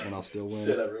 and I'll still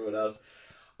Sit win. everyone else.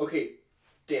 Okay,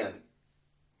 Dan.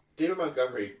 David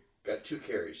Montgomery got 2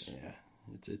 carries. Yeah,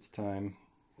 it's time.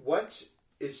 What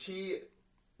is he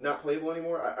not playable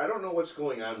anymore? I don't know what's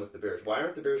going on with the Bears. Why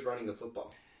aren't the Bears running the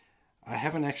football? I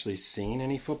haven't actually seen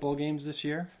any football games this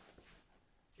year,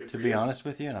 Good to for be you. honest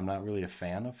with you, and I'm not really a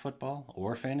fan of football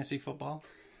or fantasy football.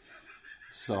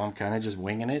 So I'm kind of just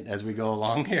winging it as we go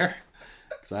along here.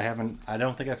 Because I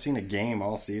don't think I've seen a game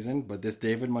all season, but this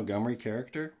David Montgomery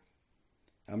character,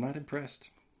 I'm not impressed.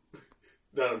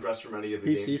 Not impressed from any of the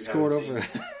games He you scored haven't over.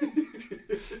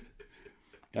 seen.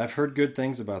 I've heard good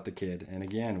things about the kid, and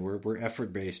again, we're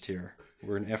effort based here.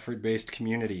 We're an effort based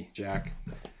community, Jack.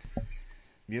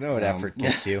 You know what effort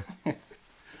gets you.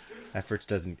 Effort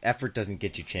doesn't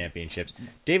get you championships.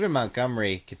 David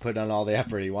Montgomery can put on all the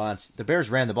effort he wants. The Bears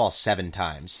ran the ball 7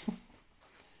 times.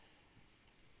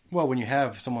 Well, when you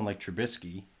have someone like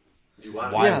Trubisky, You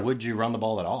want why Yeah. would you run the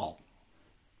ball at all?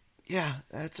 Yeah,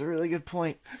 that's a really good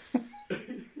point.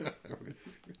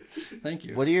 Thank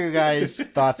you. What are your guys'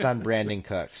 thoughts on Brandon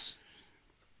Cooks?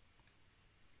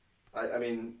 I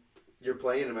mean, you're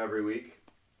playing him every week.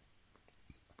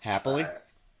 Happily?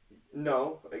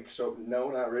 No,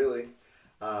 not really.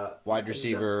 Wide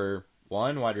receiver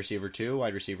 1, wide receiver 2,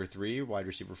 wide receiver 3, wide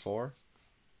receiver 4?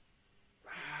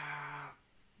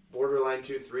 Borderline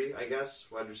 2-3, I guess.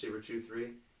 Wide receiver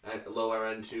 2-3, and lower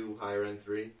end 2, higher end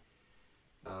 3.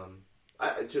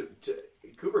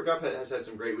 Cooper Kupp has had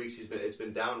some great weeks. It's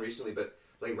been down recently, but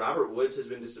like Robert Woods has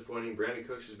been disappointing. Brandon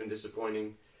Cooks has been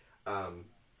disappointing,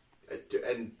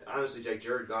 and honestly,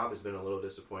 Jared Goff has been a little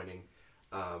disappointing.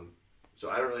 So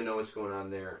I don't really know what's going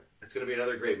on there. It's going to be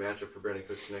another great matchup for Brandon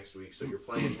Cooks next week. So you're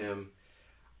playing him.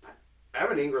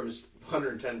 Evan Ingram's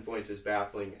 110 points is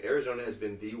baffling. Arizona has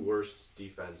been the worst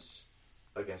defense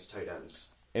against tight ends.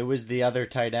 It was the other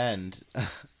tight end.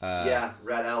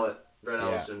 Red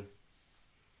Ellison.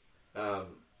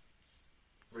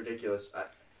 Ridiculous.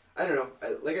 I don't know.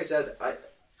 Like I said, I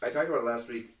talked about it last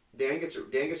week. Dan gets a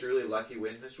really lucky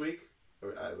win this week.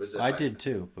 I did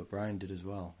too, but Brian did as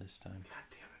well this time. God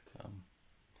damn it!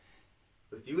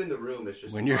 With you in the room, it's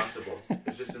just When you're- impossible.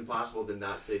 It's just impossible to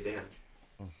not say Dan.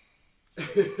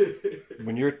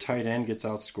 When your tight end gets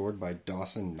outscored by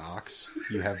Dawson Knox,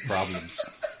 you have problems.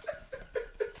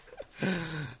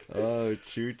 Oh,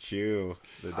 choo-choo.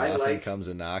 The I Dawson like- comes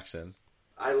and knocks him.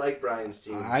 I like Brian's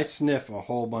team. I sniff a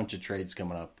whole bunch of trades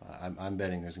coming up. I'm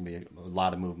betting there's going to be a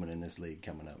lot of movement in this league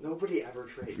coming up. Nobody ever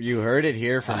trades. You heard it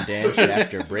here from Dan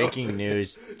Schefter. Breaking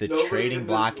news. The Nobody trading in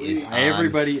block this is league. on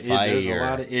Everybody, fire. there's a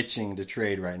lot of itching to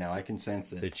trade right now. I can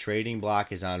sense it. The trading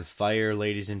block is on fire,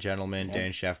 ladies and gentlemen.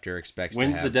 Dan Schefter expects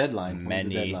When's to the have deadline? many When's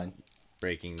the deadline?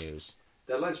 breaking news.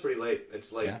 Deadline's pretty late.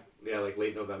 It's like Yeah? like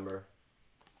late November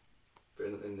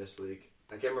in this league.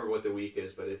 I can't remember what the week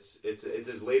is, but it's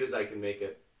as late as I can make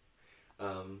it.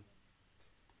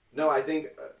 No, I think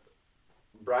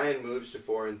Brian moves to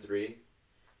 4-3,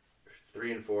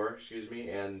 3-4, excuse me,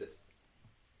 and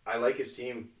I like his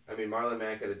team. I mean, Marlon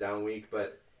Mack had a down week,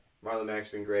 but Marlon Mack's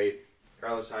been great.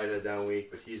 Carlos Hyde had a down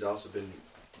week, but he's also been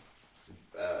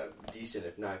decent,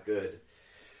 if not good.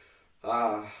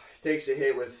 Takes a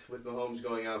hit with Mahomes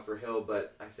going out for Hill,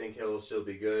 but I think Hill will still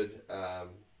be good.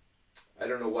 I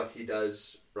don't know what he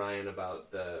does, Brian, about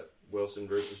the Wilson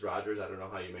versus Rodgers. I don't know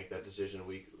how you make that decision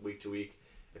week to week.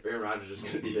 If Aaron Rodgers is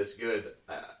going to be this good,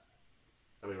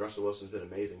 I mean, Russell Wilson's been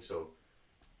amazing, so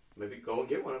maybe go and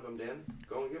get one of them, Dan.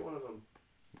 Go and get one of them.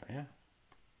 Yeah.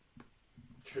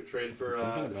 Trade for,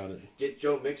 I'm thinking about it. Get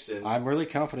Joe Mixon. I'm really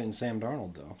confident in Sam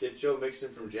Darnold, though. Get Joe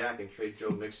Mixon from Jack and trade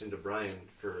Joe Mixon to Brian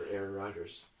for Aaron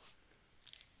Rodgers.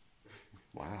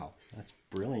 Wow, that's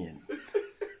brilliant.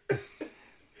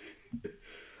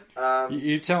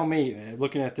 You tell me,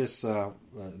 looking at this, the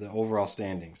overall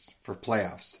standings for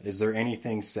playoffs, is there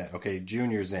anything set? Okay,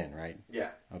 Junior's in, right? Yeah.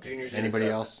 Okay. Junior's Anybody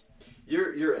in else?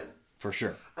 You're in. For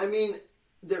sure. I mean,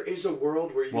 there is a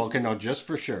world where you... Well, okay, no, just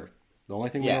for sure. The only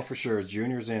thing we know for sure is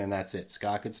Junior's in, and that's it.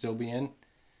 Scott could still be in.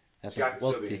 Scott could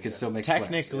still be in. He could still make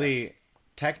technically,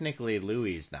 technically,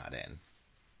 Louis not in.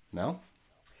 No?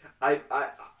 I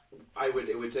would.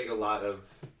 It would take a lot of...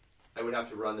 I would have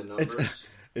to run the numbers.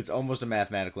 It's almost a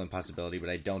mathematical impossibility, but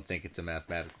I don't think it's a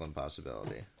mathematical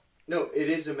impossibility. No, it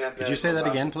is a mathematical... Could you say that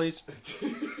again, please?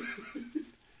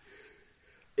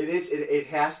 It is. It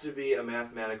has to be a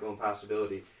mathematical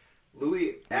impossibility.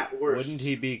 Louis, at worst... Wouldn't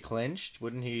he be clinched?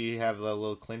 Wouldn't he have a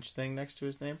little clinch thing next to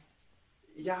his name?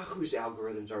 Yahoo's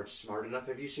algorithms aren't smart enough.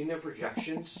 Have you seen their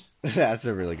projections? That's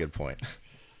a really good point.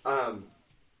 At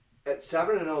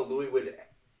 7-0, Louis would,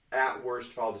 at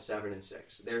worst, fall to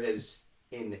 7-6. There has,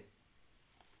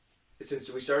 since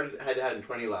we started head-to-head in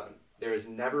 2011, there has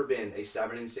never been a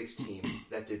 7-6 team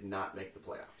that did not make the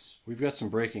playoffs. We've got some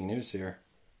breaking news here.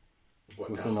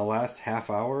 Within the the last half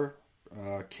hour,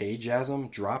 K-Jasm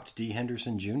dropped D.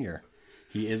 Henderson Jr.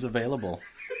 He is available.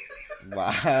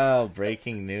 Wow,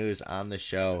 breaking news on the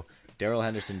show. Darrell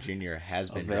Henderson Jr.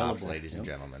 has been dropped, ladies and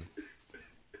gentlemen.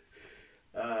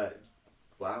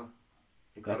 Wow.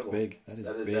 Incredible. That's big. That is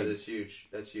big. That is huge.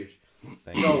 That's huge.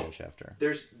 Thank you, Dan Schefter.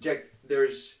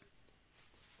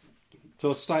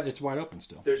 So it's wide open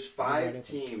still. There's 5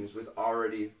 teams with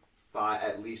already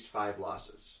at least 5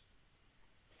 losses.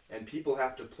 And people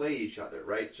have to play each other,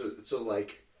 right? So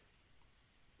like,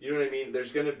 you know what I mean?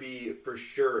 There's going to be, for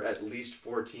sure, at least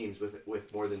 4 teams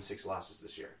with more than 6 losses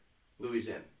this year. Louis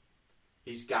in.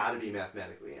 He's got to be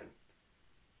mathematically in.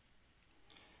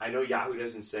 I know Yahoo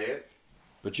doesn't say it.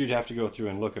 But you'd have to go through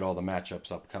and look at all the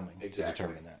matchups upcoming to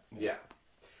determine that. Yeah.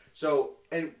 So,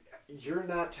 and you're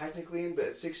not technically in, but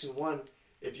at 6-1,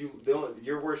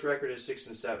 your worst record is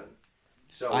 6-7.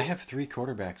 So I have 3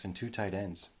 quarterbacks and 2 tight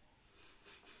ends.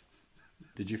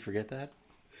 Did you forget that?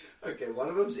 Okay, one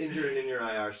of them's injured and in your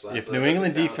IR slot. If New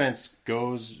England defense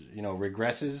goes,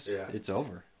 regresses, it's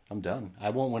over. I'm done. I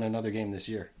won't win another game this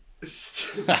year.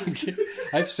 I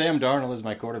have Sam Darnold as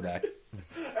my quarterback.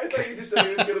 I thought you just said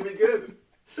he was going to be good.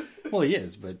 Well, he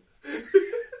is, but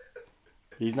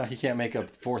he's not. He can't make up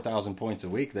 4,000 points a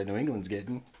week that New England's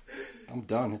getting. I'm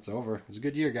done. It's over. It was a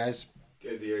good year, guys.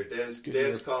 Good year.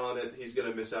 Dan's calling it. He's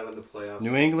going to miss out on the playoffs.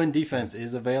 New England defense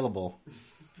is available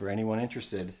for anyone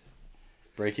interested.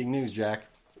 Breaking news, Jack.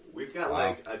 We've got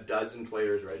like a dozen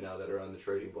players right now that are on the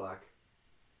trading block,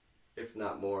 if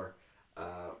not more.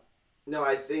 No,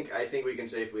 I think we can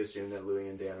safely assume that Louis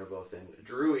and Dan are both in.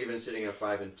 Drew, even sitting at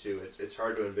 5-2, it's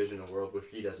hard to envision a world where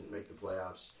he doesn't make the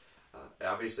playoffs.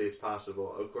 Obviously, it's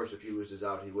possible. Of course, if he loses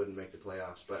out, he wouldn't make the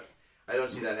playoffs, but I don't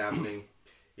see that happening.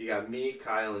 You got me,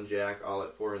 Kyle, and Jack all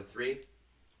at 4-3.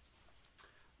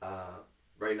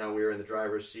 Right now, we are in the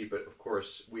driver's seat, but of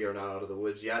course, we are not out of the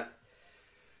woods yet.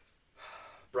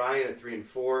 Brian at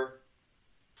 3-4.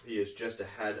 He is just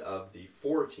ahead of the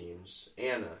 4 teams: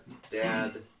 Anna,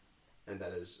 Dad, and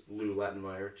that is Lou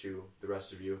Lettenmeyer to the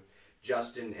rest of you.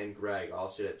 Justin and Greg all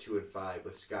sit at 2-5,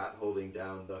 with Scott holding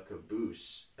down the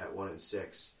caboose at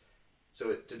 1-6.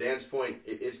 So to Dan's point,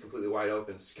 it is completely wide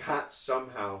open. Scott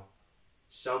somehow,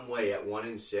 some way at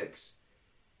 1-6,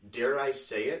 dare I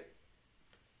say it,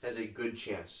 has a good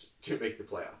chance to make the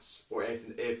playoffs. Or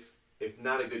if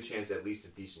not a good chance, at least a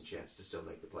decent chance to still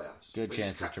make the playoffs. Good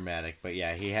chance is dramatic, but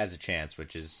yeah, he has a chance,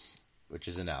 which is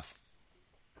enough.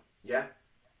 Yeah.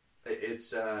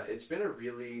 It's been a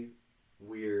really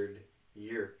weird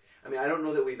year. I mean, I don't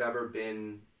know that we've ever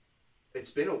been...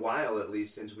 It's been a while, at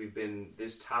least, since we've been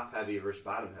this top-heavy versus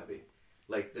bottom-heavy.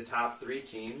 Like, the top 3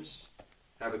 teams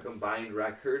have a combined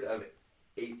record of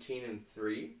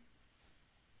 18-3.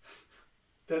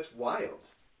 That's wild.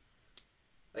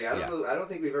 Like, I don't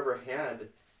think we've ever had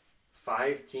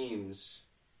 5 teams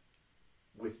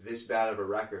with this bad of a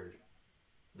record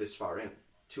this far in.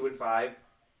 2-5,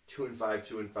 2-5,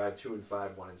 2-5,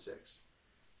 2-5, 1-6.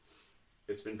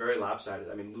 It's been very lopsided.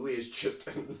 I mean, Louis is just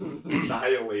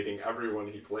annihilating everyone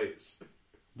he plays.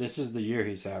 This is the year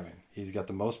he's having. He's got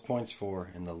the most points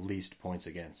for and the least points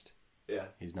against. Yeah.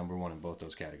 He's number 1 in both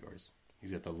those categories.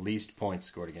 He's got the least points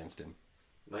scored against him.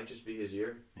 Might just be his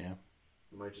year. Yeah.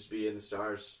 Might just be in the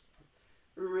stars.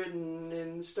 Written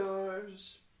in the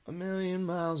stars. A million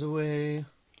miles away.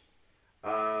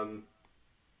 Dan,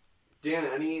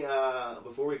 any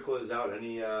before we close out,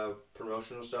 any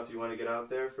promotional stuff you want to get out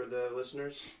there for the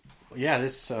listeners? Yeah,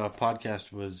 this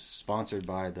podcast was sponsored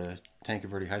by the Tanque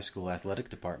Verde High School Athletic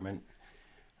Department.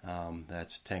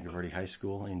 That's Tanque Verde High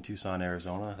School in Tucson,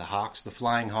 Arizona. The Hawks, the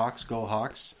Flying Hawks, go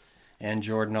Hawks. And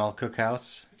Jordan All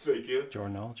Cookhouse. Thank you.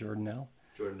 Jordan All. Jordan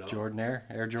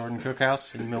Air Jordan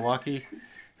Cookhouse in Milwaukee.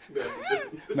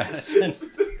 Madison. Madison.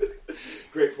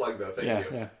 Great plug, though. Thank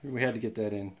you. Yeah, we had to get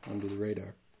that in under the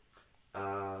radar.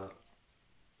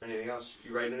 Anything else?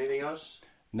 You writing anything else?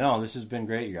 No, this has been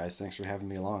great, you guys. Thanks for having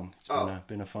me along. It's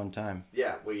been a fun time.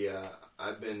 Yeah,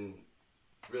 I've been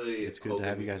really. It's good to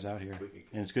have you guys out here,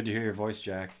 and it's good to hear your voice,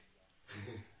 Jack.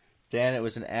 Dan, it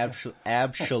was an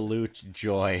absolute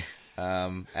joy.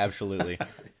 Absolutely.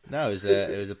 No,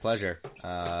 it was a pleasure.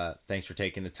 Thanks for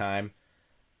taking the time.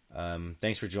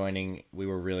 Thanks for joining. We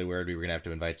were really worried we were gonna have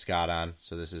to invite Scott on,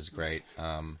 so this is great.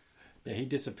 Yeah, he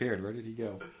disappeared. Where did he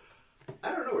go?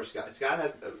 I don't know where Scott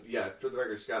has. For the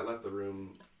record, Scott left the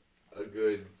room a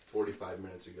good 45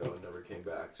 minutes ago and never came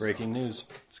back. So. Breaking news: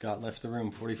 Scott left the room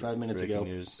 45 minutes ago.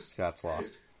 Breaking news: Scott's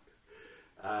lost.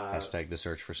 Hashtag the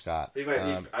search for Scott. He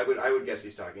might. I would guess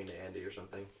he's talking to Andy or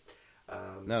something.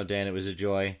 No, Dan, it was a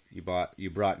joy. You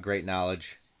brought great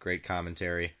knowledge, great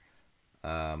commentary,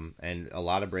 and a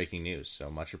lot of breaking news. So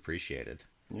much appreciated.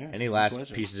 Yeah. Any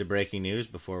last pieces of breaking news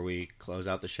before we close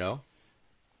out the show?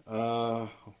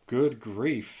 Good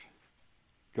grief.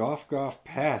 Goff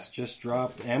Pass just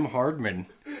dropped M. Hardman.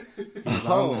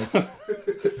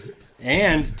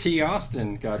 And T.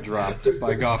 Austin got dropped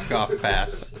by Goff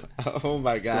Pass. Oh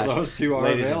my gosh. So those two are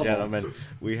Ladies available. and gentlemen,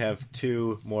 we have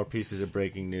 2 more pieces of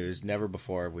breaking news. Never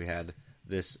before have we had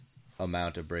this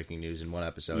amount of breaking news in one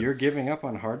episode. You're giving up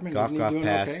on Hardman? Goff Isn't he doing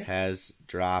Pass okay? has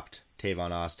dropped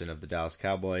Tavon Austin of the Dallas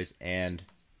Cowboys and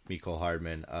Mecole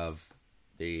Hardman of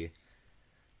the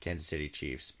Kansas City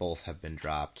Chiefs. Both have been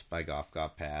dropped by Goff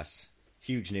Pass.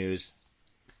 Huge news.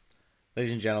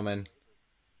 Ladies and gentlemen,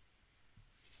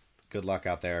 good luck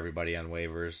out there, everybody, on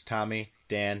waivers. Tommy,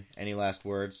 Dan, any last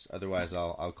words? Otherwise,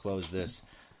 I'll close this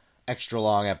extra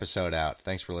long episode out.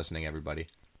 Thanks for listening, everybody.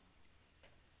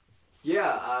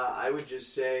 Yeah, I would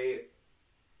just say,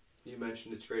 you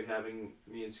mentioned it's great having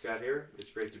me and Scott here. It's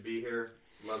great to be here.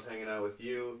 Love hanging out with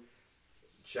you.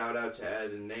 Shout out to Ed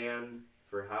and Nan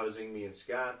for housing me and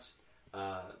Scott.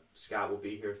 Scott will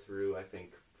be here through, I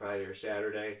think, Friday or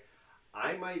Saturday.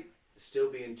 I might still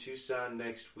be in Tucson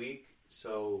next week,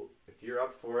 so if you're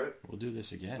up for it, we'll do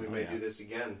this again. We may do this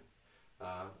again,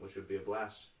 which would be a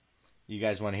blast. You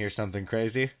guys want to hear something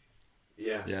crazy?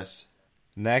 Yeah. Yes.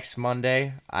 Next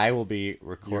Monday, I will be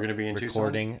You're gonna be in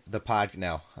recording Tucson? the pod.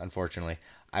 No, unfortunately,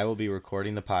 I will be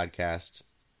recording the podcast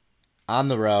on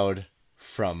the road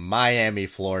from Miami,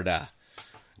 Florida.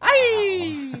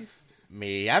 Wow.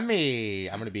 Miami.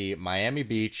 I'm going to be Miami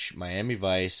Beach, Miami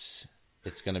Vice.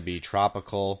 It's going to be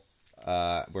tropical.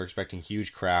 We're expecting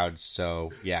huge crowds.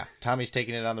 So, yeah, Tommy's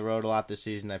taking it on the road a lot this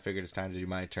season. I figured it's time to do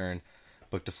my turn.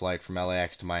 Booked a flight from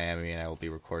LAX to Miami, and I will be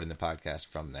recording the podcast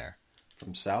from there.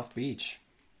 From South Beach.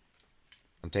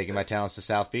 I'm taking my talents to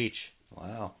South Beach.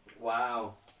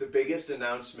 Wow. The biggest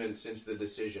announcement since the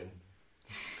decision.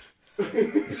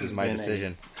 This is my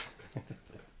decision.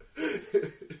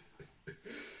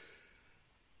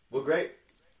 Well, great.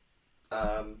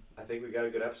 I think we got a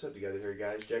good episode together here,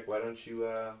 guys. Jack, why don't you...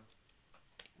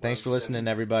 Thanks for listening,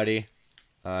 everybody.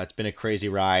 It's been a crazy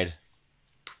ride.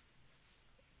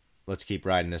 Let's keep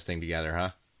riding this thing together,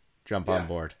 huh? Jump on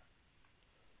board.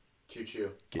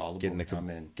 Choo-choo. Get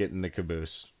in the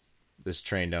caboose. This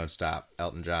train don't stop.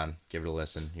 Elton John, give it a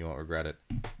listen. You won't regret it.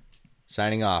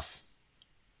 Signing off.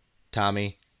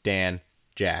 Tommy, Dan,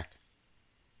 Jack.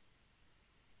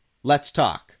 Let's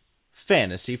talk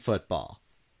fantasy football.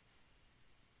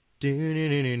 Go,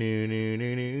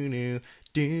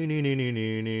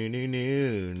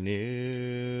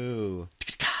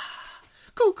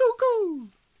 go, go.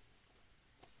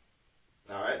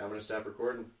 All right, I'm going to stop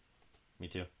recording. Me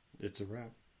too. It's a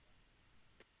wrap.